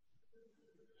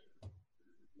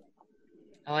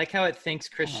 I like how it thinks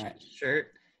Christian's shirt.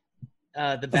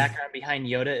 The background behind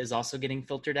Yoda is also getting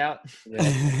filtered out. Yeah.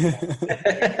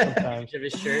 Sometimes of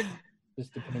his shirt.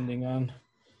 Just depending on.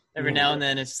 Every now and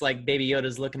then, it's like Baby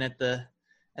Yoda's looking at the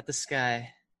sky.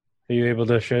 Are you able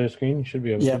to share the screen? You should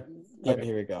be able Yep. to. Yep. Okay.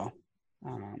 Here we go.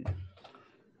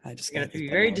 I just got to be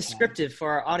very descriptive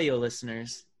for our audio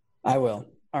listeners. I will.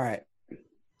 All right.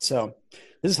 So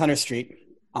this is Hunter Street.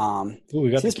 Ooh, we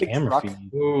got the camera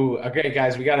feed. Ooh, okay,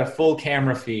 guys, we got a full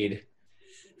camera feed.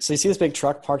 So you see this big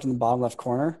truck parked in the bottom left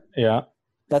corner? Yeah.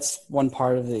 That's one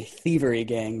part of the thievery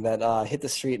gang that hit the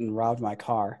street and robbed my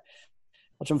car.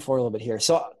 I'll jump forward a little bit here.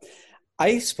 So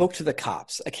I spoke to the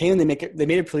cops. I came and they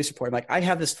made a police report. I'm like, I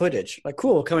have this footage. Like,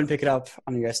 cool, come and pick it up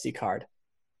on your SD card.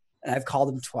 And I've called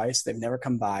them twice. They've never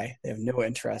come by. They have no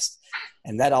interest.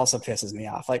 And that also pisses me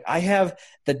off. Like, I have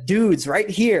the dudes right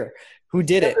here who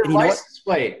did it. And you know what?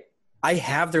 Plate. I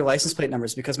have their license plate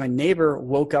numbers because my neighbor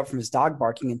woke up from his dog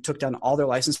barking and took down all their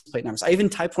license plate numbers. I even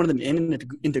typed one of them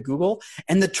into Google,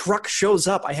 and the truck shows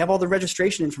up. I have all the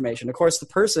registration information. Of course, the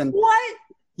person – What?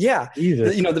 Yeah.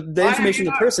 Jesus. The information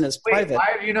of the person is private. Why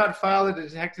have you not filed a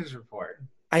detective's report?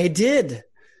 I did.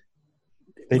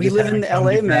 They We just live in haven't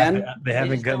LA, come to man. grab it. They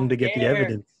haven't gotten to get the care.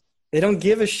 evidence. They don't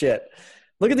give a shit.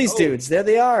 Look at these dudes. There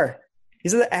they are.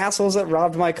 These are the assholes that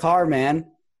robbed my car, man.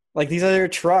 Like, these are their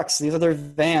trucks. These are their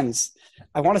vans.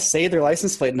 I want to save their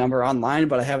license plate number online,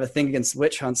 but I have a thing against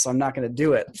witch hunts, so I'm not going to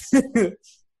do it.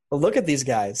 But look at these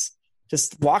guys.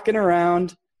 Just walking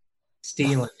around.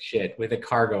 Stealing shit with a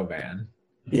cargo van.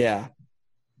 Yeah.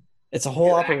 It's a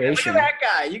whole operation. Look at that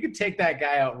guy. You could take that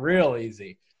guy out real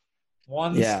easy.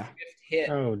 One swift hit.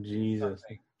 Oh, Jesus.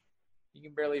 You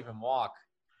can barely even walk.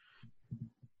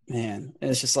 Man,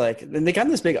 and it's just like, and they got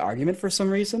in this big argument for some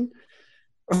reason.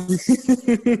 Like,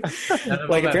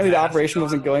 apparently the operation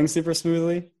wasn't going super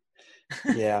smoothly.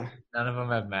 Yeah. None of them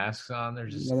have masks on. They're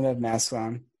just None of them have masks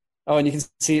on. Oh, and you can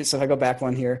see, so if I go back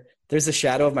one here, there's the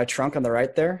shadow of my trunk on the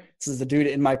right there. This is the dude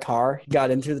in my car. He got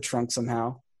in through the trunk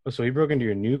somehow. Oh, so he broke into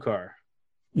your new car.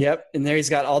 Yep. And there he's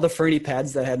got all the Fernie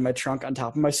pads that had my trunk on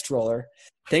top of my stroller.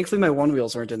 Thankfully, my one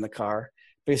wheels weren't in the car.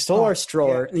 But he stole our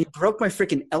stroller, and he broke my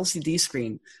freaking LCD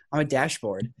screen on my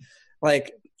dashboard.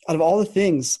 Like, out of all the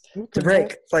things to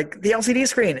break, like the LCD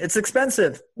screen, it's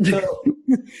expensive. You're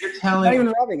telling Not even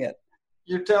robbing it.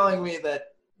 You're telling me that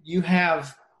you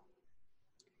have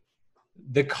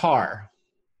the car.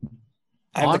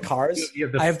 I have the cars.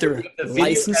 I have their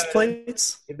license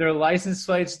plates. Their license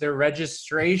plates, their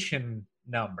registration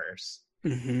numbers.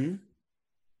 Mm-hmm.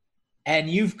 And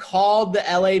you've called the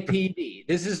LAPD.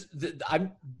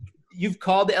 You've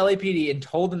called the LAPD and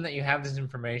told them that you have this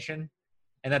information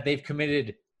and that they've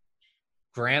committed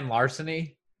grand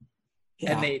larceny.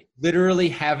 Yeah. And they literally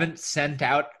haven't sent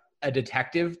out a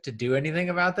detective to do anything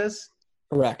about this.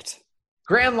 Correct.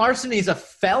 Grand larceny is a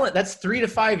felon. That's 3 to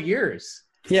 5 years.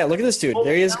 Yeah, look at this dude.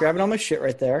 There he is grabbing all my shit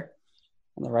right there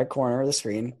on the right corner of the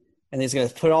screen. And he's going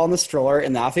to put it all in the stroller,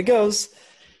 and off it goes.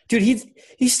 Dude,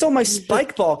 he stole my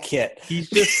spike ball kit. He's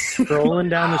just strolling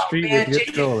down the street with your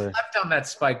JJ stroller. Left on that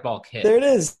spike ball kit. There it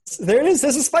is. There's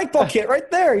a spike ball kit right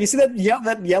there. You see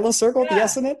that yellow circle with the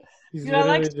S in it? He's Dude, I like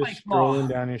literally just spike ball. strolling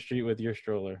down your street with your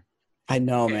stroller. I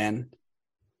know, man.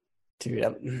 Dude,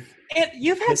 And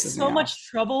you've had Pisses so me much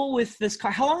trouble with this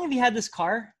car. How long have you had this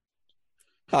car?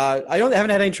 I haven't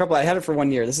had any trouble. I had it for 1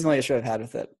 year. This is the only issue I've had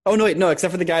with it. Oh no, wait, no,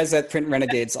 except for the guys that print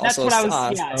Renegades That's also what I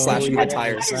was- yeah. slashing Oh, my yeah.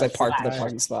 tires because I parked in the Slash.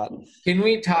 parking spot. Can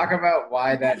we talk about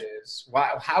why that is?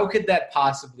 How could that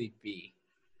possibly be?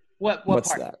 What What's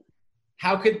part? that?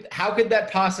 How could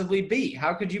that possibly be?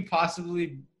 How could you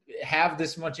possibly have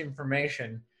this much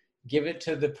information, give it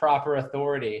to the proper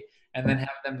authority, and then have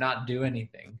them not do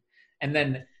anything? And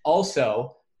then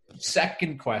also,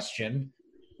 second question,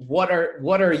 what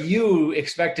are you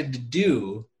expected to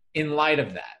do in light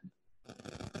of that?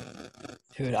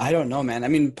 Dude, I don't know, man. I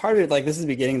mean, part of it, like, this is the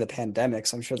beginning of the pandemic,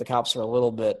 so I'm sure the cops are a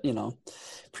little bit,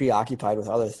 preoccupied with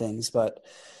other things. But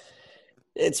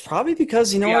It's probably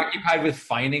because, you know what? Preoccupied with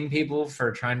finding people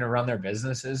for trying to run their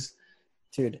businesses.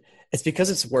 Dude, it's because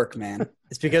it's work, man.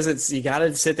 It's because you got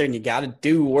to sit there and you got to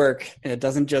do work, and it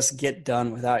doesn't just get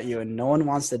done without you, and no one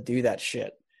wants to do that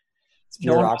shit. It's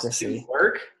bureaucracy.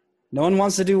 No one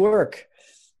wants to do work.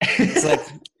 It's like,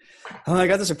 oh, I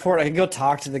got this report. I can go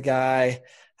talk to the guy.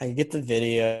 I can get the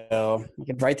video. I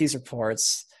can write these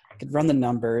reports. I could run the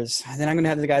numbers. And then I'm going to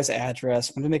have the guy's address.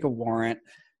 I'm going to make a warrant.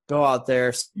 Go out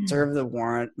there, serve the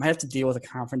warrant. Might have to deal with a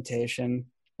confrontation.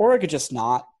 Or I could just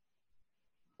not.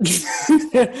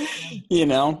 You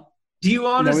know? Do you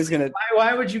honestly,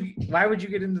 why would you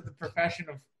get into the profession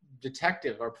of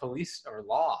detective or police or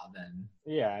law then?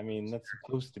 Yeah, I mean, that's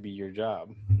supposed to be your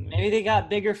job. Maybe they got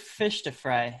bigger fish to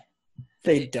fry.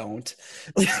 They don't.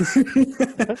 Look,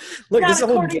 this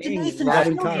whole gang is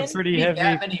robbing cops. Pretty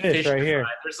heavy fish right here.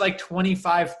 There's like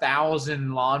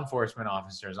 25,000 law enforcement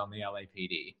officers on the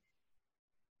LAPD.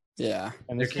 Yeah,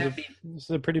 and this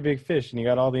is a pretty big fish, and you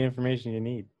got all the information you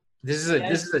need. This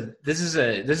is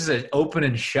a open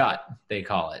and shut, they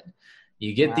call it.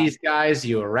 You get these guys,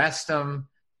 you arrest them,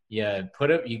 you have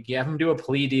them do a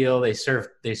plea deal. They serve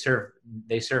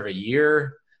a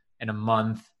year and a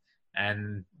month,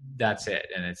 and that's it.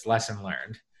 And it's lesson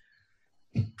learned.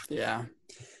 Yeah,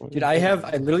 dude, I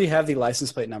literally have the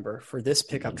license plate number for this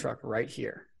pickup truck right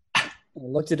here. I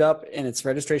looked it up, and its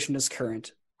registration is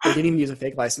current. They didn't even use a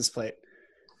fake license plate.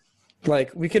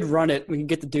 Like, we could run it. We could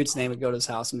get the dude's name and go to his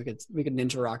house, and we could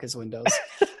ninja rock his windows.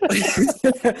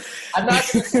 I'm not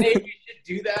going to say you should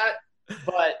do that,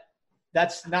 but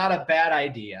that's not a bad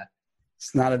idea.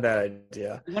 It's not a bad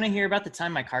idea. You want to hear about the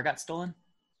time my car got stolen?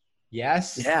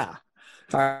 Yes. Yeah.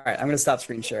 All right. I'm going to stop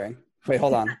screen sharing. Wait,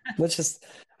 hold on. Let's just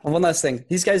one last thing.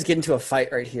 These guys get into a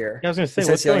fight right here. I was going to say,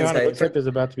 what's going on? It looks like there's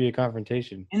about to be a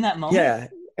confrontation. In that moment? Yeah.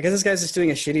 I guess this guy's just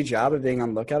doing a shitty job of being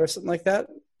on lookout or something like that.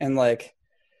 And, like,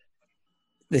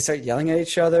 they start yelling at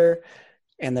each other,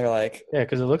 and they're like... Yeah,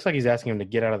 because it looks like he's asking him to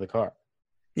get out of the car.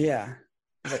 Yeah.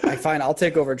 Like, fine, I'll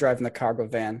take over driving the cargo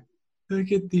van.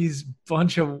 Look at these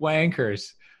bunch of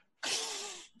wankers.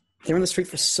 They were in the street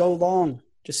for so long,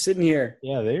 just sitting here.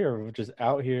 Yeah, they are just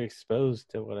out here exposed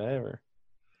to whatever.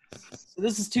 So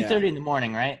this is 2:30 in the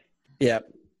morning, right? Yep.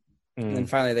 And then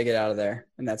finally they get out of there,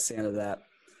 and that's the end of that.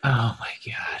 Oh, my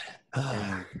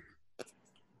God.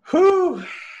 Whew.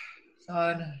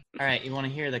 Son. All right, you want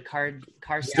to hear the car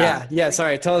story? Yeah.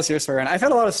 Sorry, tell us your story. And I've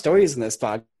had a lot of stories in this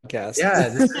podcast.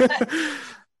 Yeah.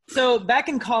 So back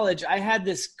in college, I had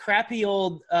this crappy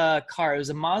old car. It was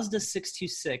a Mazda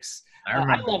 626.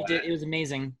 I loved it. It was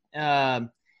amazing.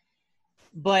 But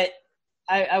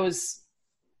I was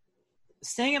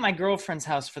staying at my girlfriend's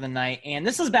house for the night, and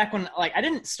this was back when, like, I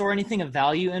didn't store anything of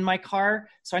value in my car,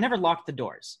 so I never locked the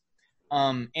doors.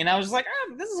 And I was like,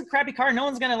 this is a crappy car. No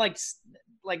one's gonna like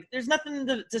there's nothing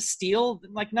to steal.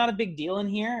 Like, not a big deal in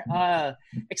here,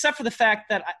 except for the fact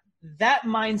that that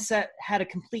mindset had a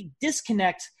complete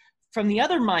disconnect from the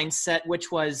other mindset,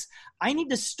 which was I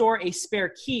need to store a spare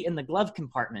key in the glove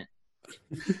compartment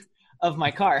of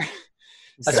my car.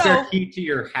 A spare key to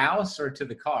your house or to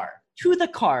the car? To the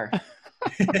car.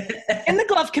 In the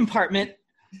glove compartment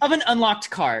of an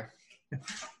unlocked car.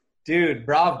 Dude,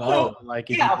 bravo. Like,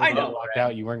 if you got locked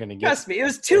out, you weren't going to get... Trust me, it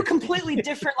was two completely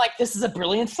different, like, this is a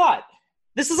brilliant thought.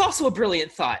 This is also a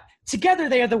brilliant thought. Together,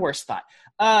 they are the worst thought.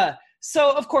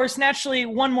 So, of course, naturally,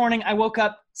 one morning, I woke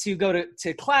up to go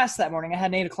to class that morning. I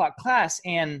had an 8 o'clock class,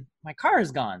 and my car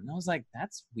is gone. I was like,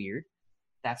 that's weird.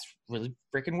 That's really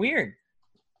freaking weird.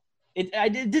 I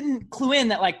didn't clue in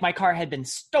that, like, my car had been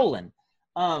stolen.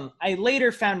 I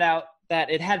later found out that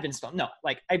it had been stolen. No,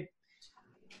 like,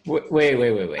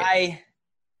 Wait. I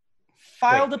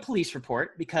filed a police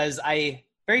report because I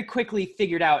very quickly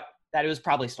figured out that it was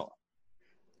probably stolen.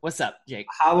 What's up, Jake?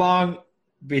 How long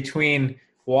between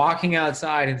walking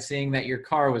outside and seeing that your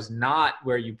car was not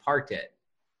where you parked it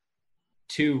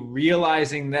to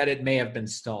realizing that it may have been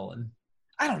stolen?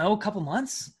 I don't know, a couple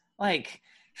months. Like,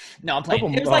 no, I'm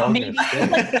playing. It was like maybe.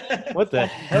 What the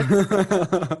heck?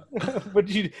 But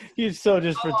you so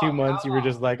just for 2 months, you were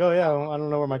just like, oh yeah, I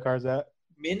don't know where my car's at.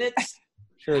 Minutes?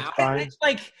 Sure, it's fine.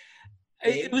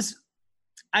 It was.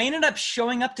 I ended up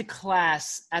showing up to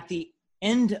class at the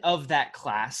end of that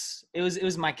class. It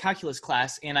was my calculus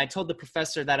class, and I told the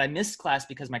professor that I missed class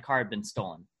because my car had been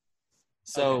stolen.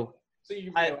 So,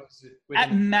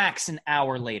 at max an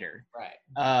hour later. Right.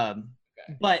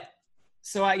 But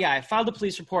so I filed a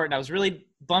police report, and I was really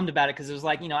bummed about it because it was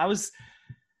like, I was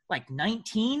like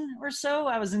 19 or so.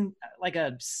 I was in like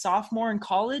a sophomore in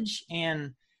college,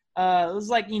 and it was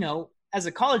like, as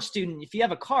a college student, if you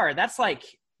have a car, that's like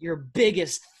your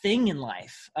biggest thing in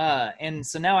life. And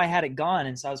so now I had it gone.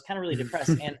 And so I was kind of really depressed.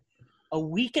 And a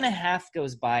week and a half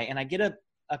goes by and I get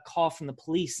a call from the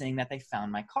police saying that they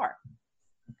found my car.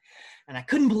 And I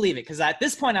couldn't believe it because at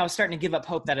this point I was starting to give up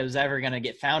hope that it was ever going to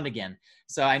get found again.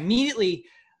 So I immediately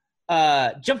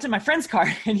jumped in my friend's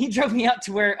car and he drove me out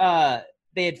to where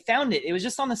they had found it. It was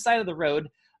just on the side of the road.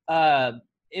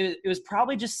 It was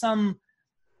probably just some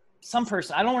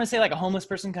person. I don't want to say like a homeless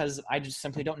person because I just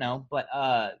simply don't know. But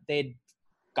they'd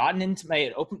gotten into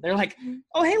they're like,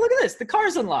 oh, hey, look at this. The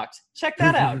car's unlocked. Check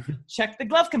that out. Check the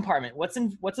glove compartment. What's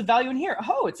the value in here?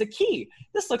 Oh, it's a key.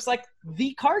 This looks like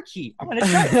the car key. I'm going to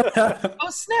try it. Oh,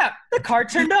 snap. The car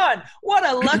turned on. What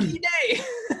a lucky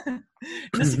day.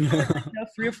 This is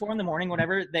 3 or 4 in the morning,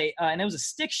 whatever. And it was a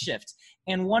stick shift.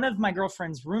 And one of my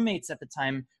girlfriend's roommates at the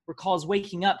time recalls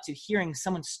waking up to hearing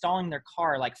someone stalling their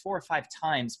car like 4 or 5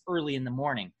 times early in the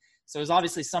morning. So it was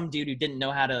obviously some dude who didn't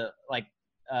know how to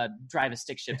drive a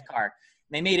stick shift car. And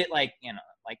they made it like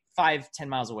 5-10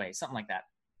 miles away, something like that.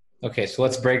 Okay, so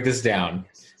let's break this down.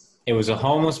 It was a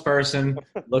homeless person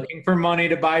looking for money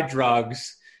to buy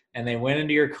drugs, and they went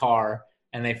into your car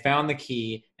and they found the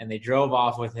key and they drove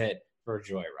off with it for a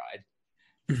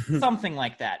joyride. Something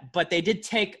like that. But they did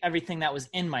take everything that was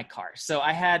in my car. So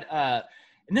I had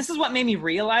and this is what made me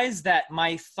realize that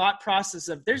my thought process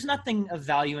of there's nothing of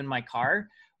value in my car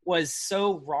was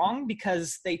so wrong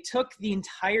because they took the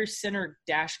entire center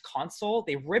dash console.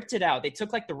 They ripped it out. They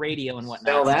took like the radio and whatnot.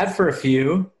 Sell that for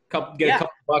a couple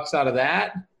bucks out of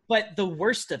that. But the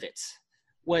worst of it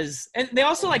was, and they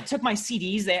also like took my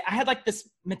CDs. I had like this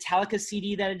Metallica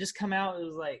CD that had just come out. It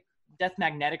was like Death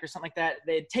Magnetic or something like that.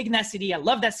 They had taken that CD. I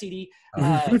love that CD.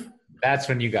 That's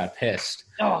when you got pissed.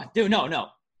 Oh, dude, no.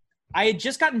 I had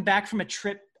just gotten back from a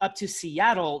trip up to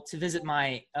Seattle to visit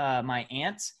my my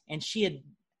aunt, and she had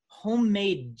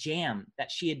homemade jam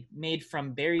that she had made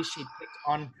from berries she had picked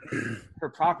on her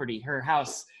property, her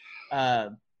house. I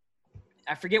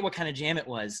forget what kind of jam it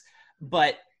was,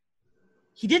 but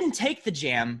he didn't take the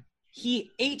jam. He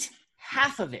ate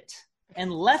half of it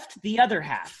and left the other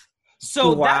half.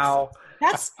 So wow.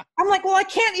 That's I'm like, well, I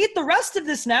can't eat the rest of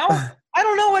this now. I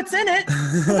don't know what's in it.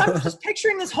 I'm just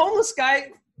picturing this homeless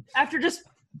guy after just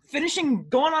finishing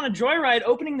going on a joyride,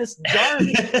 opening this jar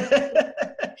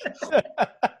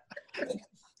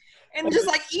and just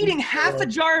like eating half a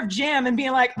jar of jam and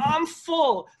being like, I'm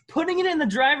full, putting it in the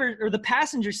driver or the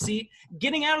passenger seat,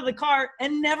 getting out of the car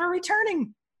and never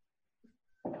returning.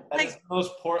 That's the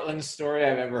most Portland story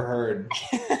I've ever heard.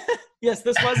 Yes,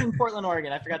 this was in Portland,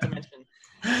 Oregon. I forgot to mention.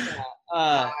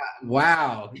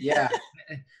 Wow. Yeah.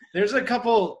 There's a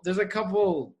couple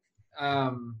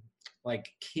like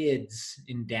kids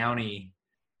in Downey,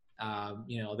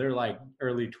 they're like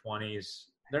early 20s.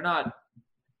 They're not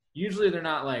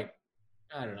like,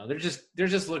 I don't know. They're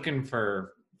just looking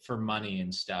for money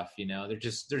and stuff, they're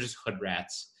just hood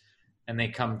rats, and they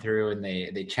come through and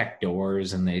they check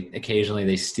doors and they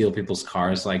occasionally steal people's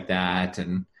cars like that.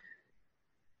 And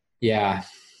yeah,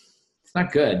 it's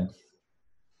not good.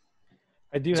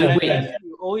 I do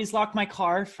always lock my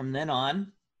car from then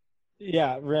on.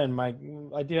 Yeah, Ren,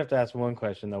 I do have to ask one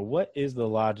question though. What is the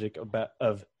logic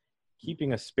of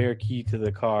keeping a spare key to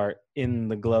the car in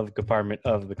the glove compartment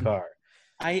of the car?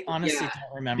 I honestly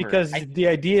don't remember. Because the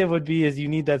idea would be is you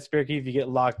need that spare key if you get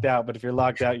locked out, but if you're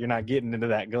locked out, you're not getting into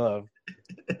that glove.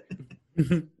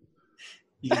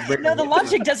 No, the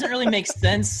logic doesn't really make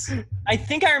sense. I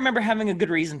think I remember having a good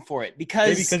reason for it maybe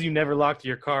because you never locked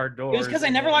your car door. It was because I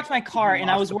never locked my car, and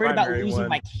I was worried about losing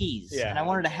my keys. Yeah. And I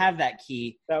wanted to have that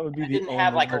key. That would be. I didn't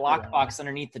have like a lockbox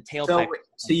underneath the tailpipe.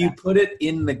 So you put it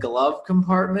in the glove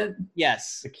compartment?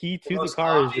 Yes. The key to the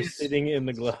car is just sitting in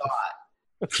the glove.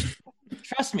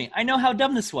 Trust me, I know how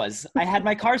dumb this was. I had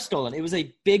my car stolen. It was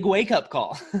a big wake-up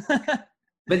call.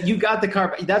 But you got the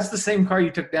car. That's the same car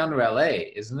you took down to LA,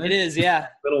 isn't it? It is, yeah.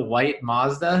 Little white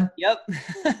Mazda? Yep.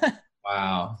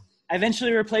 Wow. I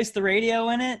eventually replaced the radio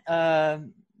in it. I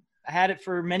had it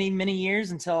for many, many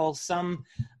years until some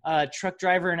truck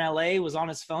driver in LA was on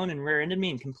his phone and rear-ended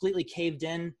me and completely caved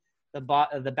in the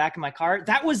back of my car.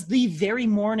 That was the very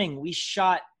morning we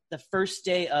shot the first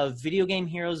day of Video Game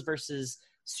Heroes versus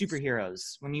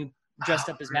Superheroes when you dressed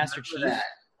up as Master Chief. That.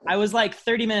 I was like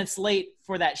 30 minutes late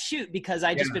for that shoot because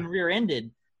I'd just been rear-ended.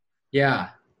 Yeah,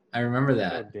 I remember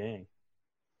that. Oh, dang.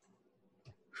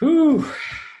 Whew.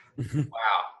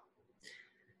 Wow.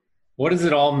 What does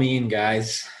it all mean,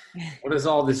 guys? What does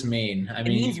all this mean? It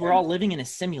means we're all living in a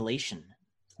simulation.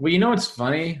 Well, what's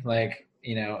funny? Like,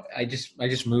 I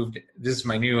just moved. This is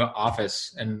my new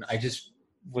office, and I just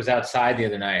was outside the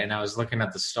other night, and I was looking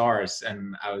at the stars,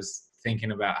 and I was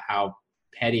thinking about how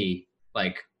petty,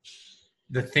 like,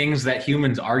 the things that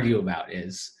humans argue about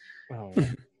is, Oh,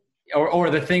 or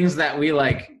the things that we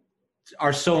like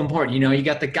are so important. You know, you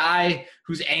got the guy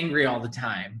who's angry all the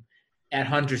time at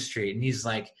Hunter Street, and he's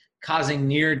like causing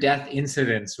near-death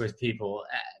incidents with people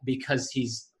because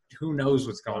who knows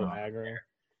what's going on there.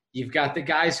 You've got the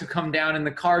guys who come down in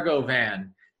the cargo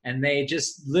van and they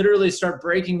just literally start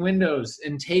breaking windows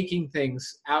and taking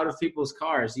things out of people's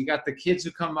cars. You got the kids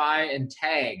who come by and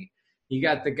tag. You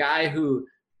got the guy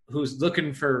who's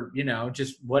looking for, you know,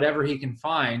 just whatever he can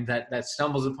find that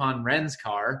stumbles upon Ren's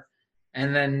car.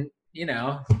 And then, you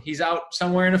know, he's out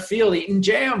somewhere in a field eating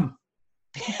jam.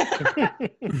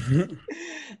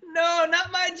 No,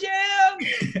 not my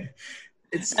jam.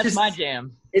 That's my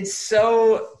jam. It's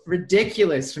so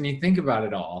ridiculous when you think about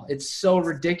it all. It's so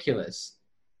ridiculous.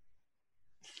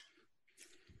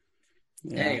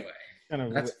 Yeah.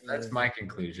 Anyway, that's my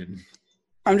conclusion.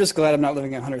 I'm just glad I'm not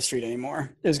living at Hunter Street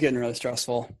anymore. It was getting really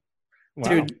stressful. wow.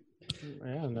 Dude.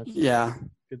 Yeah, that's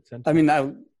good sense. I mean,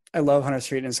 I love Hunter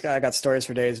Street, and I got stories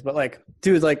for days. But like,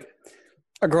 dude, like,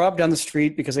 I grew up down the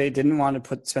street because they didn't want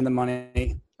to spend the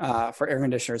money for air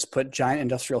conditioners. Put giant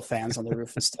industrial fans on the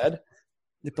roof instead.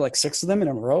 They put like 6 of them in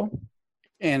a row,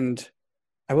 and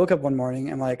I woke up one morning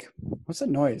and I'm like, "What's that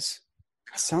noise?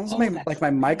 It sounds like my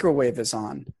microwave is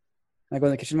on." And I go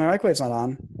in the kitchen, my microwave's not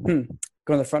on.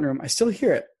 Go in the front room, I still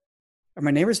hear it. Are my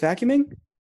neighbors vacuuming?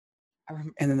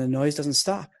 And then the noise doesn't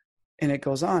stop, and it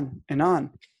goes on and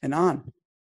on and on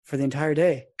for the entire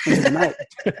day into the night,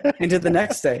 into the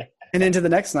next day, and into the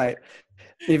next night.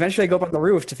 And eventually, I go up on the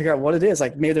roof to figure out what it is.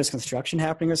 Like maybe there's construction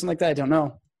happening or something like that. I don't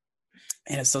know.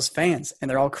 And it's those fans,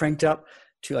 and they're all cranked up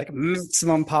to like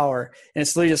maximum power, and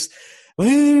it's literally just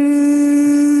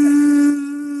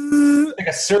like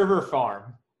a server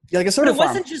farm. Yeah, like a server farm. It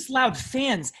wasn't just loud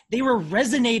fans; they were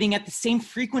resonating at the same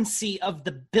frequency of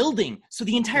the building, so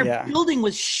the entire building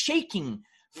was shaking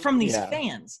from these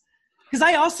fans. Because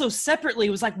I also separately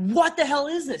was like, "What the hell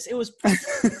is this?" It was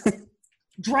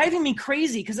driving me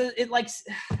crazy because it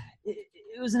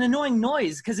was an annoying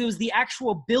noise because it was the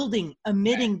actual building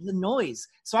emitting the noise.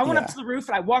 So I went up to the roof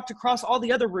and I walked across all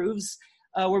the other roofs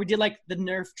where we did like the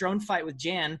Nerf drone fight with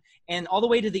Jan, and all the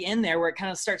way to the end there where it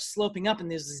kind of starts sloping up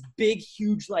and there's this big,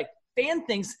 huge like fan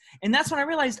things. And that's when I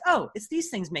realized, oh, it's these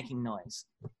things making noise.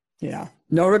 Yeah.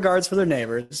 No regards for their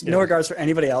neighbors. No regards for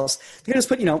anybody else. They could just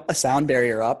put, you know, a sound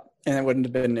barrier up and it wouldn't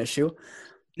have been an issue.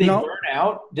 Burn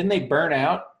out? Didn't they burn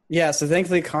out? Yeah. So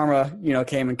thankfully karma, you know,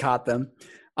 came and caught them.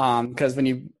 Because when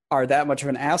you are that much of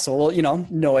an asshole, well, you know,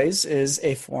 noise is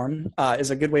a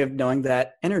good way of knowing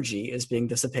that energy is being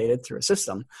dissipated through a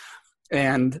system.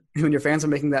 And when your fans are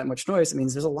making that much noise, it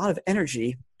means there's a lot of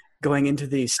energy going into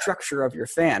the structure of your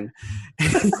fan.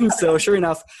 So sure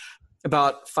enough,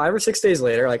 about 5 or 6 days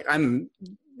later, like I'm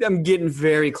getting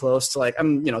very close to like,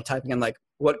 I'm, you know, typing in like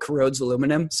what corrodes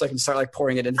aluminum so I can start like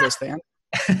pouring it into this fan.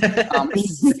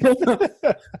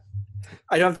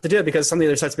 I don't have to do it because suddenly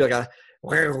there starts to be like a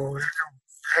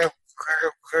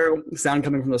sound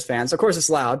coming from those fans. Of course, it's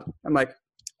loud. I'm like,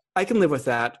 I can live with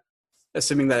that,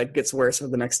 assuming that it gets worse for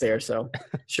the next day or so.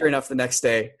 Sure enough, the next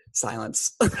day,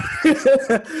 silence.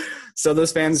 So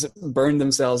those fans burned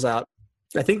themselves out.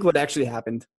 I think what actually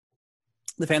happened,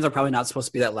 the fans are probably not supposed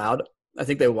to be that loud. I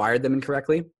think they wired them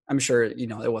incorrectly. I'm sure, you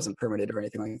know, it wasn't permitted or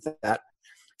anything like that.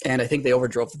 And I think they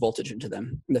overdrove the voltage into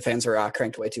them. The fans are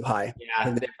cranked way too high. Yeah,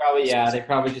 they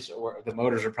probably just the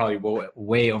motors are probably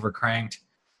way overcranked.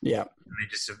 Yeah,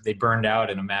 they burned out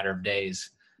in a matter of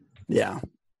days. Yeah,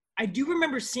 I do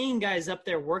remember seeing guys up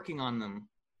there working on them.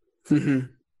 Mm-hmm.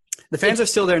 The fans are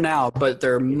still there now, but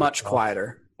they're much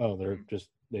quieter. Oh,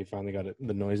 they finally got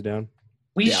the noise down.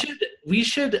 We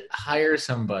should hire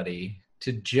somebody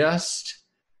to just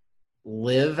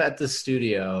live at the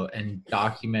studio and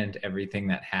document everything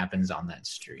that happens on that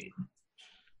street.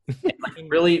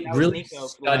 really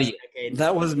study it.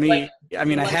 That was me. I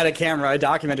mean, I had a camera. I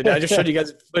documented it. I just showed you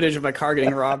guys footage of my car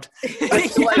getting robbed.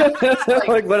 Like,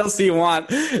 what else do you want?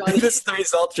 This is the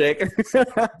result, Jake.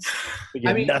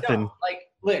 I mean, nothing.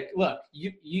 Look.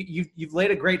 You've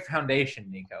laid a great foundation,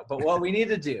 Nico. But what we need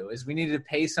to do is we need to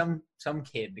pay some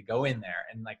kid to go in there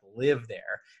and like live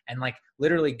there and like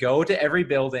literally go to every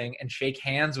building and shake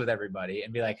hands with everybody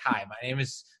and be like, "Hi, my name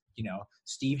is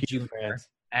Steve Jr.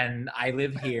 and I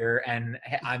live here and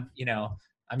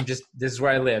this is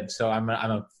where I live. So I'm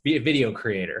a video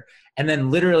creator." And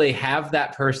then literally have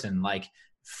that person like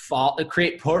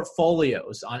create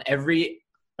portfolios on every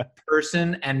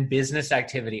person and business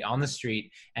activity on the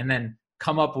street, and then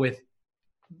come up with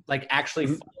like actually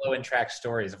follow and track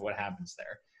stories of what happens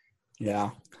there. Yeah.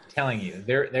 I'm telling you,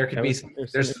 there could be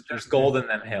there's gold in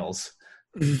them hills.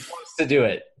 Who wants to do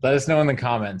it? Let us know in the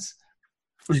comments.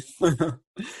 Be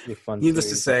a fun Needless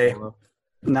to series say,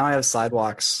 now I have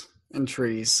sidewalks and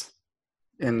trees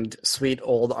and sweet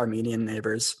old Armenian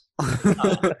neighbors.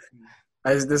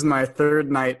 This is my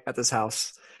third night at this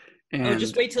house. And Oh,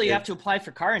 just wait till you have to apply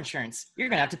for car insurance. You're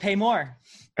gonna have to pay more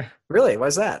Really?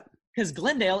 Why's that? because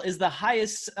Glendale is the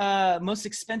highest, most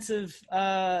expensive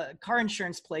car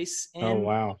insurance place. In, Oh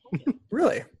wow.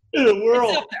 Really?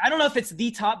 It's up there. I don't know if it's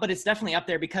the top, but it's definitely up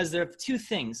there because there are two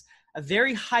things: a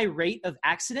very high rate of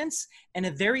accidents and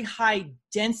a very high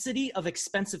density of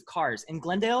expensive cars. In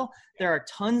Glendale, there are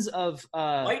tons of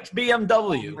White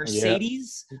BMW.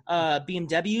 Mercedes,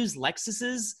 BMWs,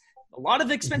 Lexuses, a lot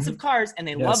of expensive cars, and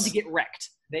they love Yes. to get wrecked.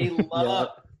 They love.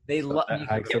 They love. that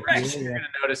high You're tech- going to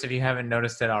notice if you haven't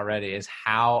noticed it already is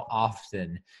how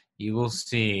often you will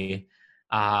see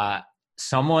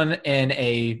someone in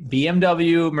a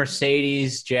BMW,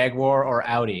 Mercedes, Jaguar, or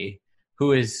Audi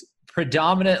who is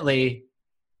predominantly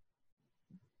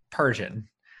Persian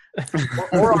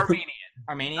or Armenian.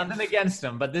 Armenian. Nothing against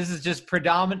them, but this is just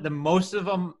predominant. Most of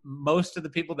the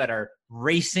people that are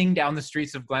racing down the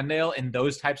streets of Glendale in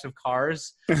those types of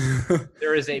cars,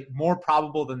 there is a more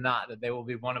probable than not that they will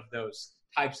be one of those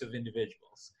types of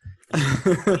individuals.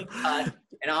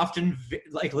 And often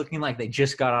like looking like they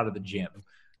just got out of the gym.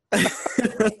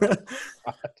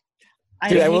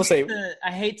 Dude, I will say-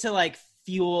 I hate to like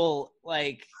fuel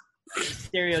like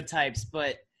stereotypes,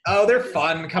 but Oh, they're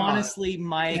fun. Come honestly,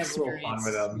 my We have a little fun experience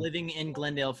with them. living in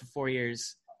Glendale for 4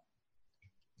 years.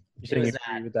 You're saying was you that.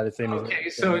 agree with that? It's same on. as Okay,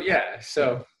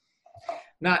 so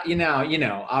not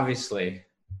obviously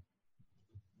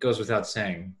goes without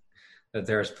saying that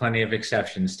there's plenty of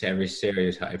exceptions to every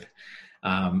stereotype.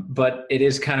 But it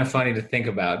is kind of funny to think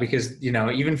about because,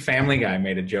 even Family Guy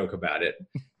made a joke about it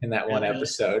in that one Really?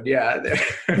 episode. Yeah.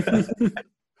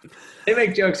 They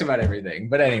make jokes about everything.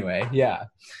 But anyway, yeah.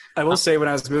 I will say when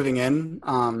I was moving in,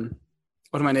 one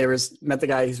of my neighbors met the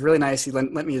guy. He's really nice. He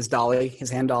lent me his dolly,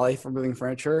 his hand dolly for moving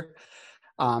furniture.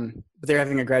 But they were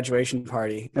having a graduation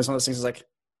party. It was one of those things like,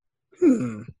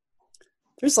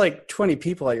 there's like 20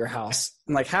 people at your house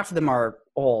and like half of them are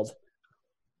old.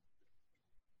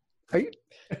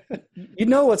 You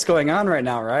know what's going on right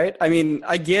now, right? I mean,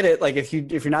 I get it. Like if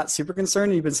you're not super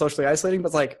concerned, you've been socially isolating,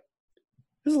 but like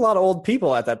there's a lot of old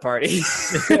people at that party.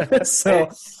 So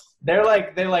They're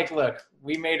like, look,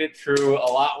 we made it through a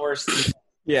lot worse than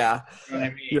you yeah, know what I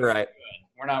mean? you're right.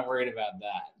 We're not worried about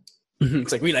that.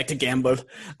 It's like we like to gamble.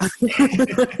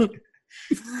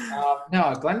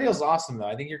 No, Glendale's awesome though.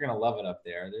 I think you're gonna love it up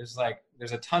there.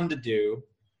 There's a ton to do.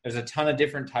 There's a ton of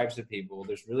different types of people.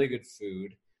 There's really good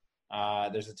food.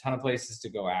 There's a ton of places to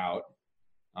go out,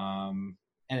 and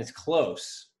it's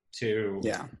close to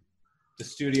the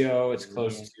studio. It's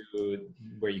close to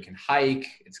where you can hike.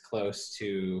 It's close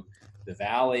to the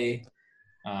valley.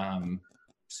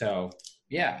 So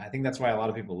yeah, I think that's why a lot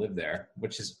of people live there.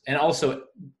 And also,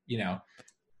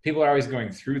 people are always going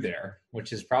through there,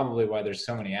 which is probably why there's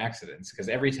so many accidents. Because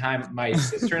every time my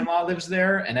sister-in-law lives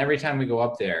there, and every time we go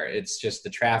up there, it's just the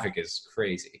traffic is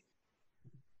crazy.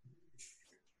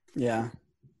 Yeah.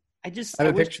 I have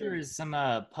a wish picture. there was some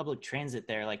public transit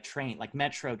there, like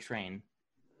metro train.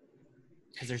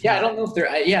 There's I don't know if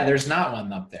there's not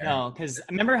one up there. No, because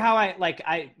remember how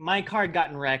my car had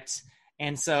gotten wrecked,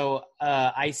 and so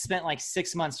I spent like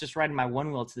 6 months just riding my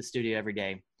one wheel to the studio every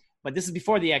day. But this is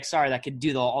before the XR that could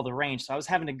do all the range, so I was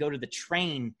having to go to the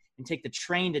train and take the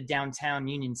train to downtown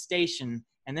Union Station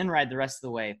and then ride the rest of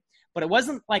the way. But it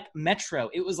wasn't like Metro;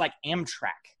 it was like Amtrak.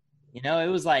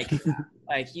 It was like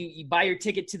like you buy your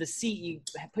ticket to the seat, you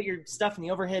put your stuff in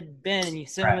the overhead bin, and you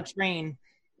sit on the train.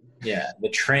 Yeah, the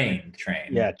train.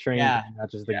 Yeah, train, Yeah. not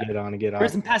just the get on and get off.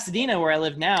 Whereas in Pasadena, where I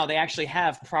live now, they actually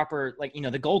have proper,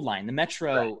 the Gold Line, the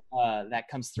Metro that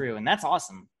comes through, and that's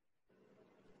awesome.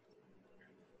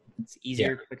 It's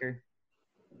easier, quicker.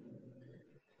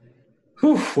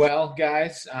 Whew, well,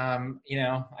 guys,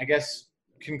 I guess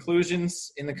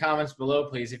conclusions in the comments below,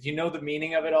 please. If you know the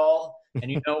meaning of it all, and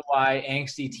you know why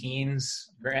angsty teens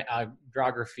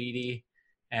draw graffiti,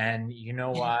 and you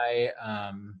know why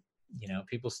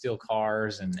people steal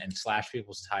cars and slash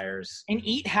people's tires And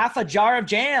eat half a jar of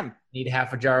jam. need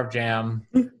half a jar of jam,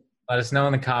 let us know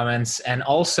in the comments. And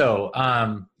also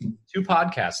 2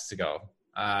 podcasts ago,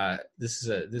 this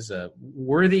is a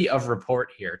worthy of report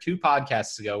here. 2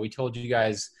 podcasts ago, we told you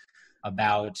guys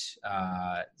about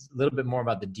a little bit more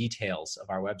about the details of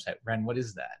our website. Ren, what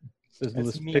is that? This That's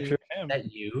is me. picture of Is him.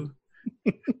 that you?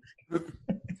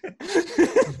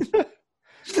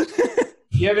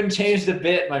 You haven't changed a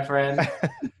bit, my friend.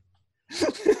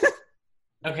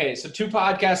 Okay, so 2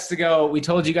 podcasts ago, we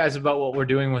told you guys about what we're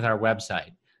doing with our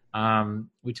website.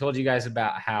 We told you guys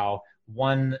about how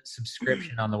one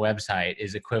subscription on the website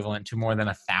is equivalent to more than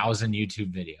 1,000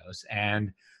 YouTube videos.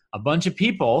 And a bunch of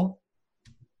people,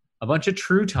 a bunch of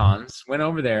Troutons went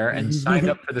over there and signed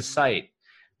up for the site.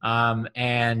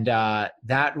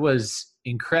 That was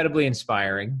incredibly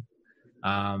inspiring.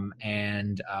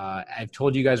 I've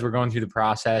told you guys we're going through the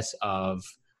process of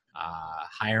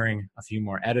hiring a few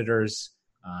more editors.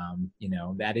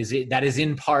 That is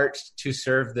in part to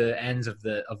serve the ends of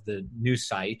the new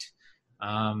site.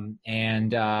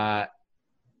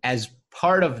 As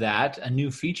part of that, a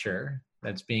new feature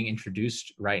that's being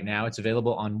introduced right now, it's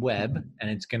available on web, and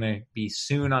it's going to be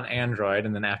soon on Android,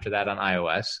 and then after that on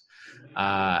iOS.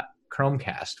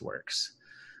 Chromecast works.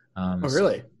 Oh,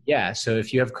 really? So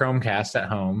if you have Chromecast at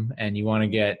home and you want to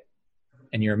get,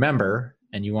 and you're a member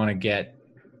and you want to get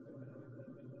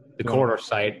the Corridor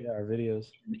site, our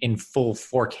videos in full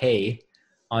 4K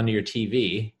onto your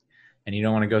TV, and you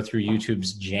don't want to go through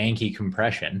YouTube's janky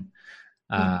compression,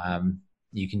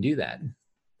 you can do that.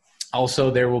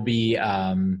 Also, there will be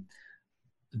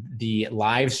the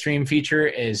live stream feature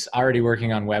is already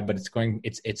working on web, but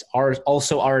it's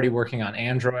also already working on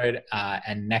Android,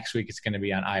 and next week it's going to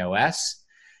be on iOS.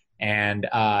 And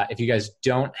if you guys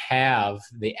don't have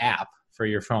the app for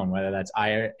your phone, whether that's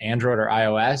Android or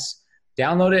iOS,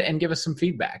 download it and give us some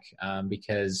feedback,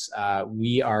 because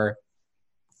we are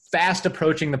fast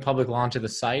approaching the public launch of the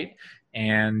site,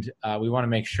 and we want to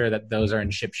make sure that those are in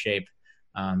ship shape.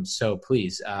 So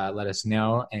please let us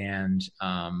know. And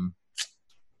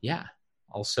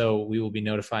also we will be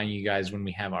notifying you guys when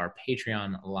we have our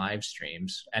Patreon live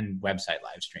streams and website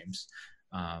live streams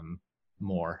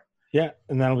more. Yeah,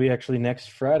 and that'll be actually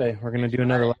next Friday. We're going to do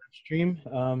another live stream.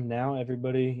 Now,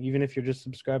 everybody, even if you're just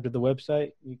subscribed to the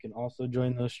website, you can also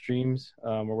join those streams.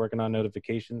 We're working on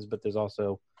notifications, but there's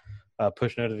also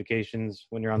push notifications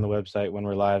when you're on the website. When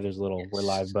we're live, there's a little "we're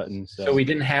live" button. So we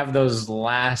didn't have those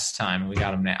last time. We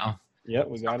got them now. Yep,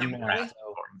 we got them now. So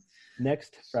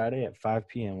next Friday at 5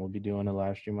 p.m., we'll be doing a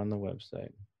live stream on the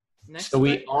website.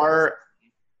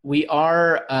 We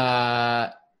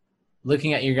are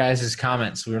looking at your guys'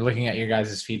 comments. We're looking at your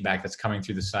guys' feedback that's coming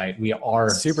through the site. We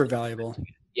are super valuable.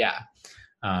 Yeah.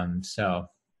 And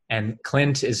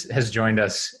Clint has joined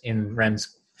us in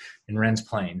Ren's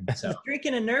plane. So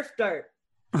drinking a Nerf dart.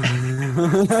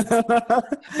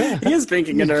 He is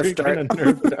drinking a Nerf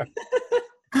dart.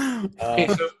 Okay,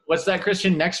 so what's that,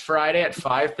 Christian? Next Friday at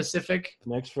 5 Pacific?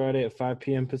 Next Friday at 5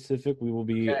 p.m. Pacific, we will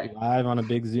be live on a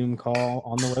big Zoom call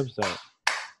on the website.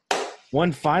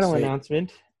 One final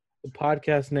announcement. The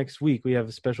podcast next week, we have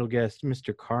a special guest,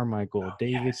 Mr. Carmichael,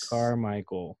 David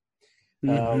Carmichael. We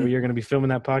are going to be filming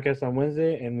that podcast on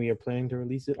Wednesday, and we are planning to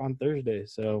release it on Thursday.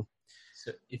 So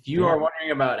if you are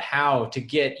wondering about how to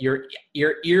get your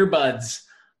earbuds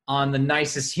on the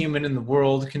nicest human in the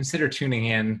world, consider tuning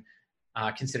in.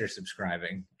 Consider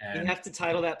subscribing. And you have to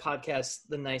title that podcast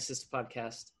 "The Nicest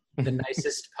Podcast." The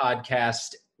nicest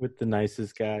podcast with the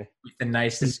nicest guy. With the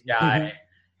nicest guy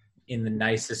in the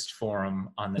nicest forum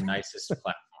on the nicest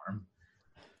platform.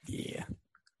 Yeah.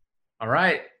 All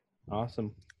right.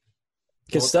 Awesome.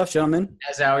 Good stuff, gentlemen.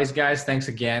 As always, guys, thanks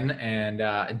again. And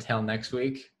until next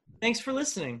week. Thanks for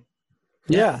listening.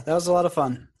 Yeah, that was a lot of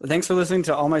fun. Thanks for listening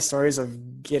to all my stories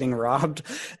of getting robbed.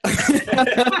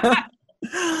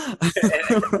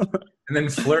 And then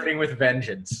flirting with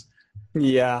vengeance.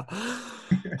 Yeah.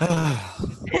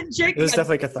 Jake, it was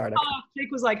definitely cathartic.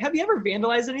 Jake was like, "Have you ever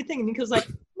vandalized anything?" And Nico's like,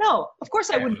 "No, of course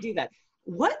I wouldn't do that.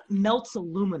 What melts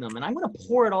aluminum? And I'm going to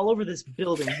pour it all over this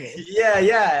building here."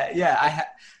 Yeah.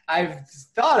 I've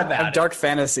thought about it. I have dark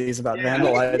fantasies about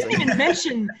vandalizing. You didn't even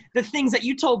mention the things that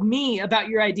you told me about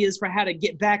your ideas for how to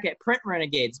get back at Print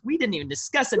Renegades. We didn't even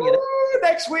discuss any of that.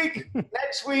 Next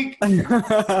week.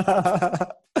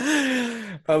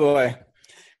 Oh, boy.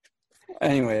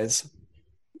 Anyways.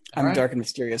 I'm dark and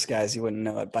mysterious, guys. You wouldn't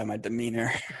know it by my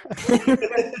demeanor.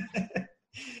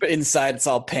 But inside, it's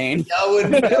all pain. I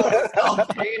wouldn't know. It's all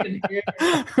pain in here.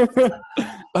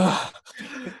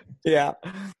 Yeah.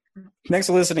 Thanks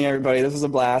for listening, everybody. This was a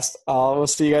blast. We'll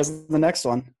see you guys in the next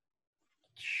one.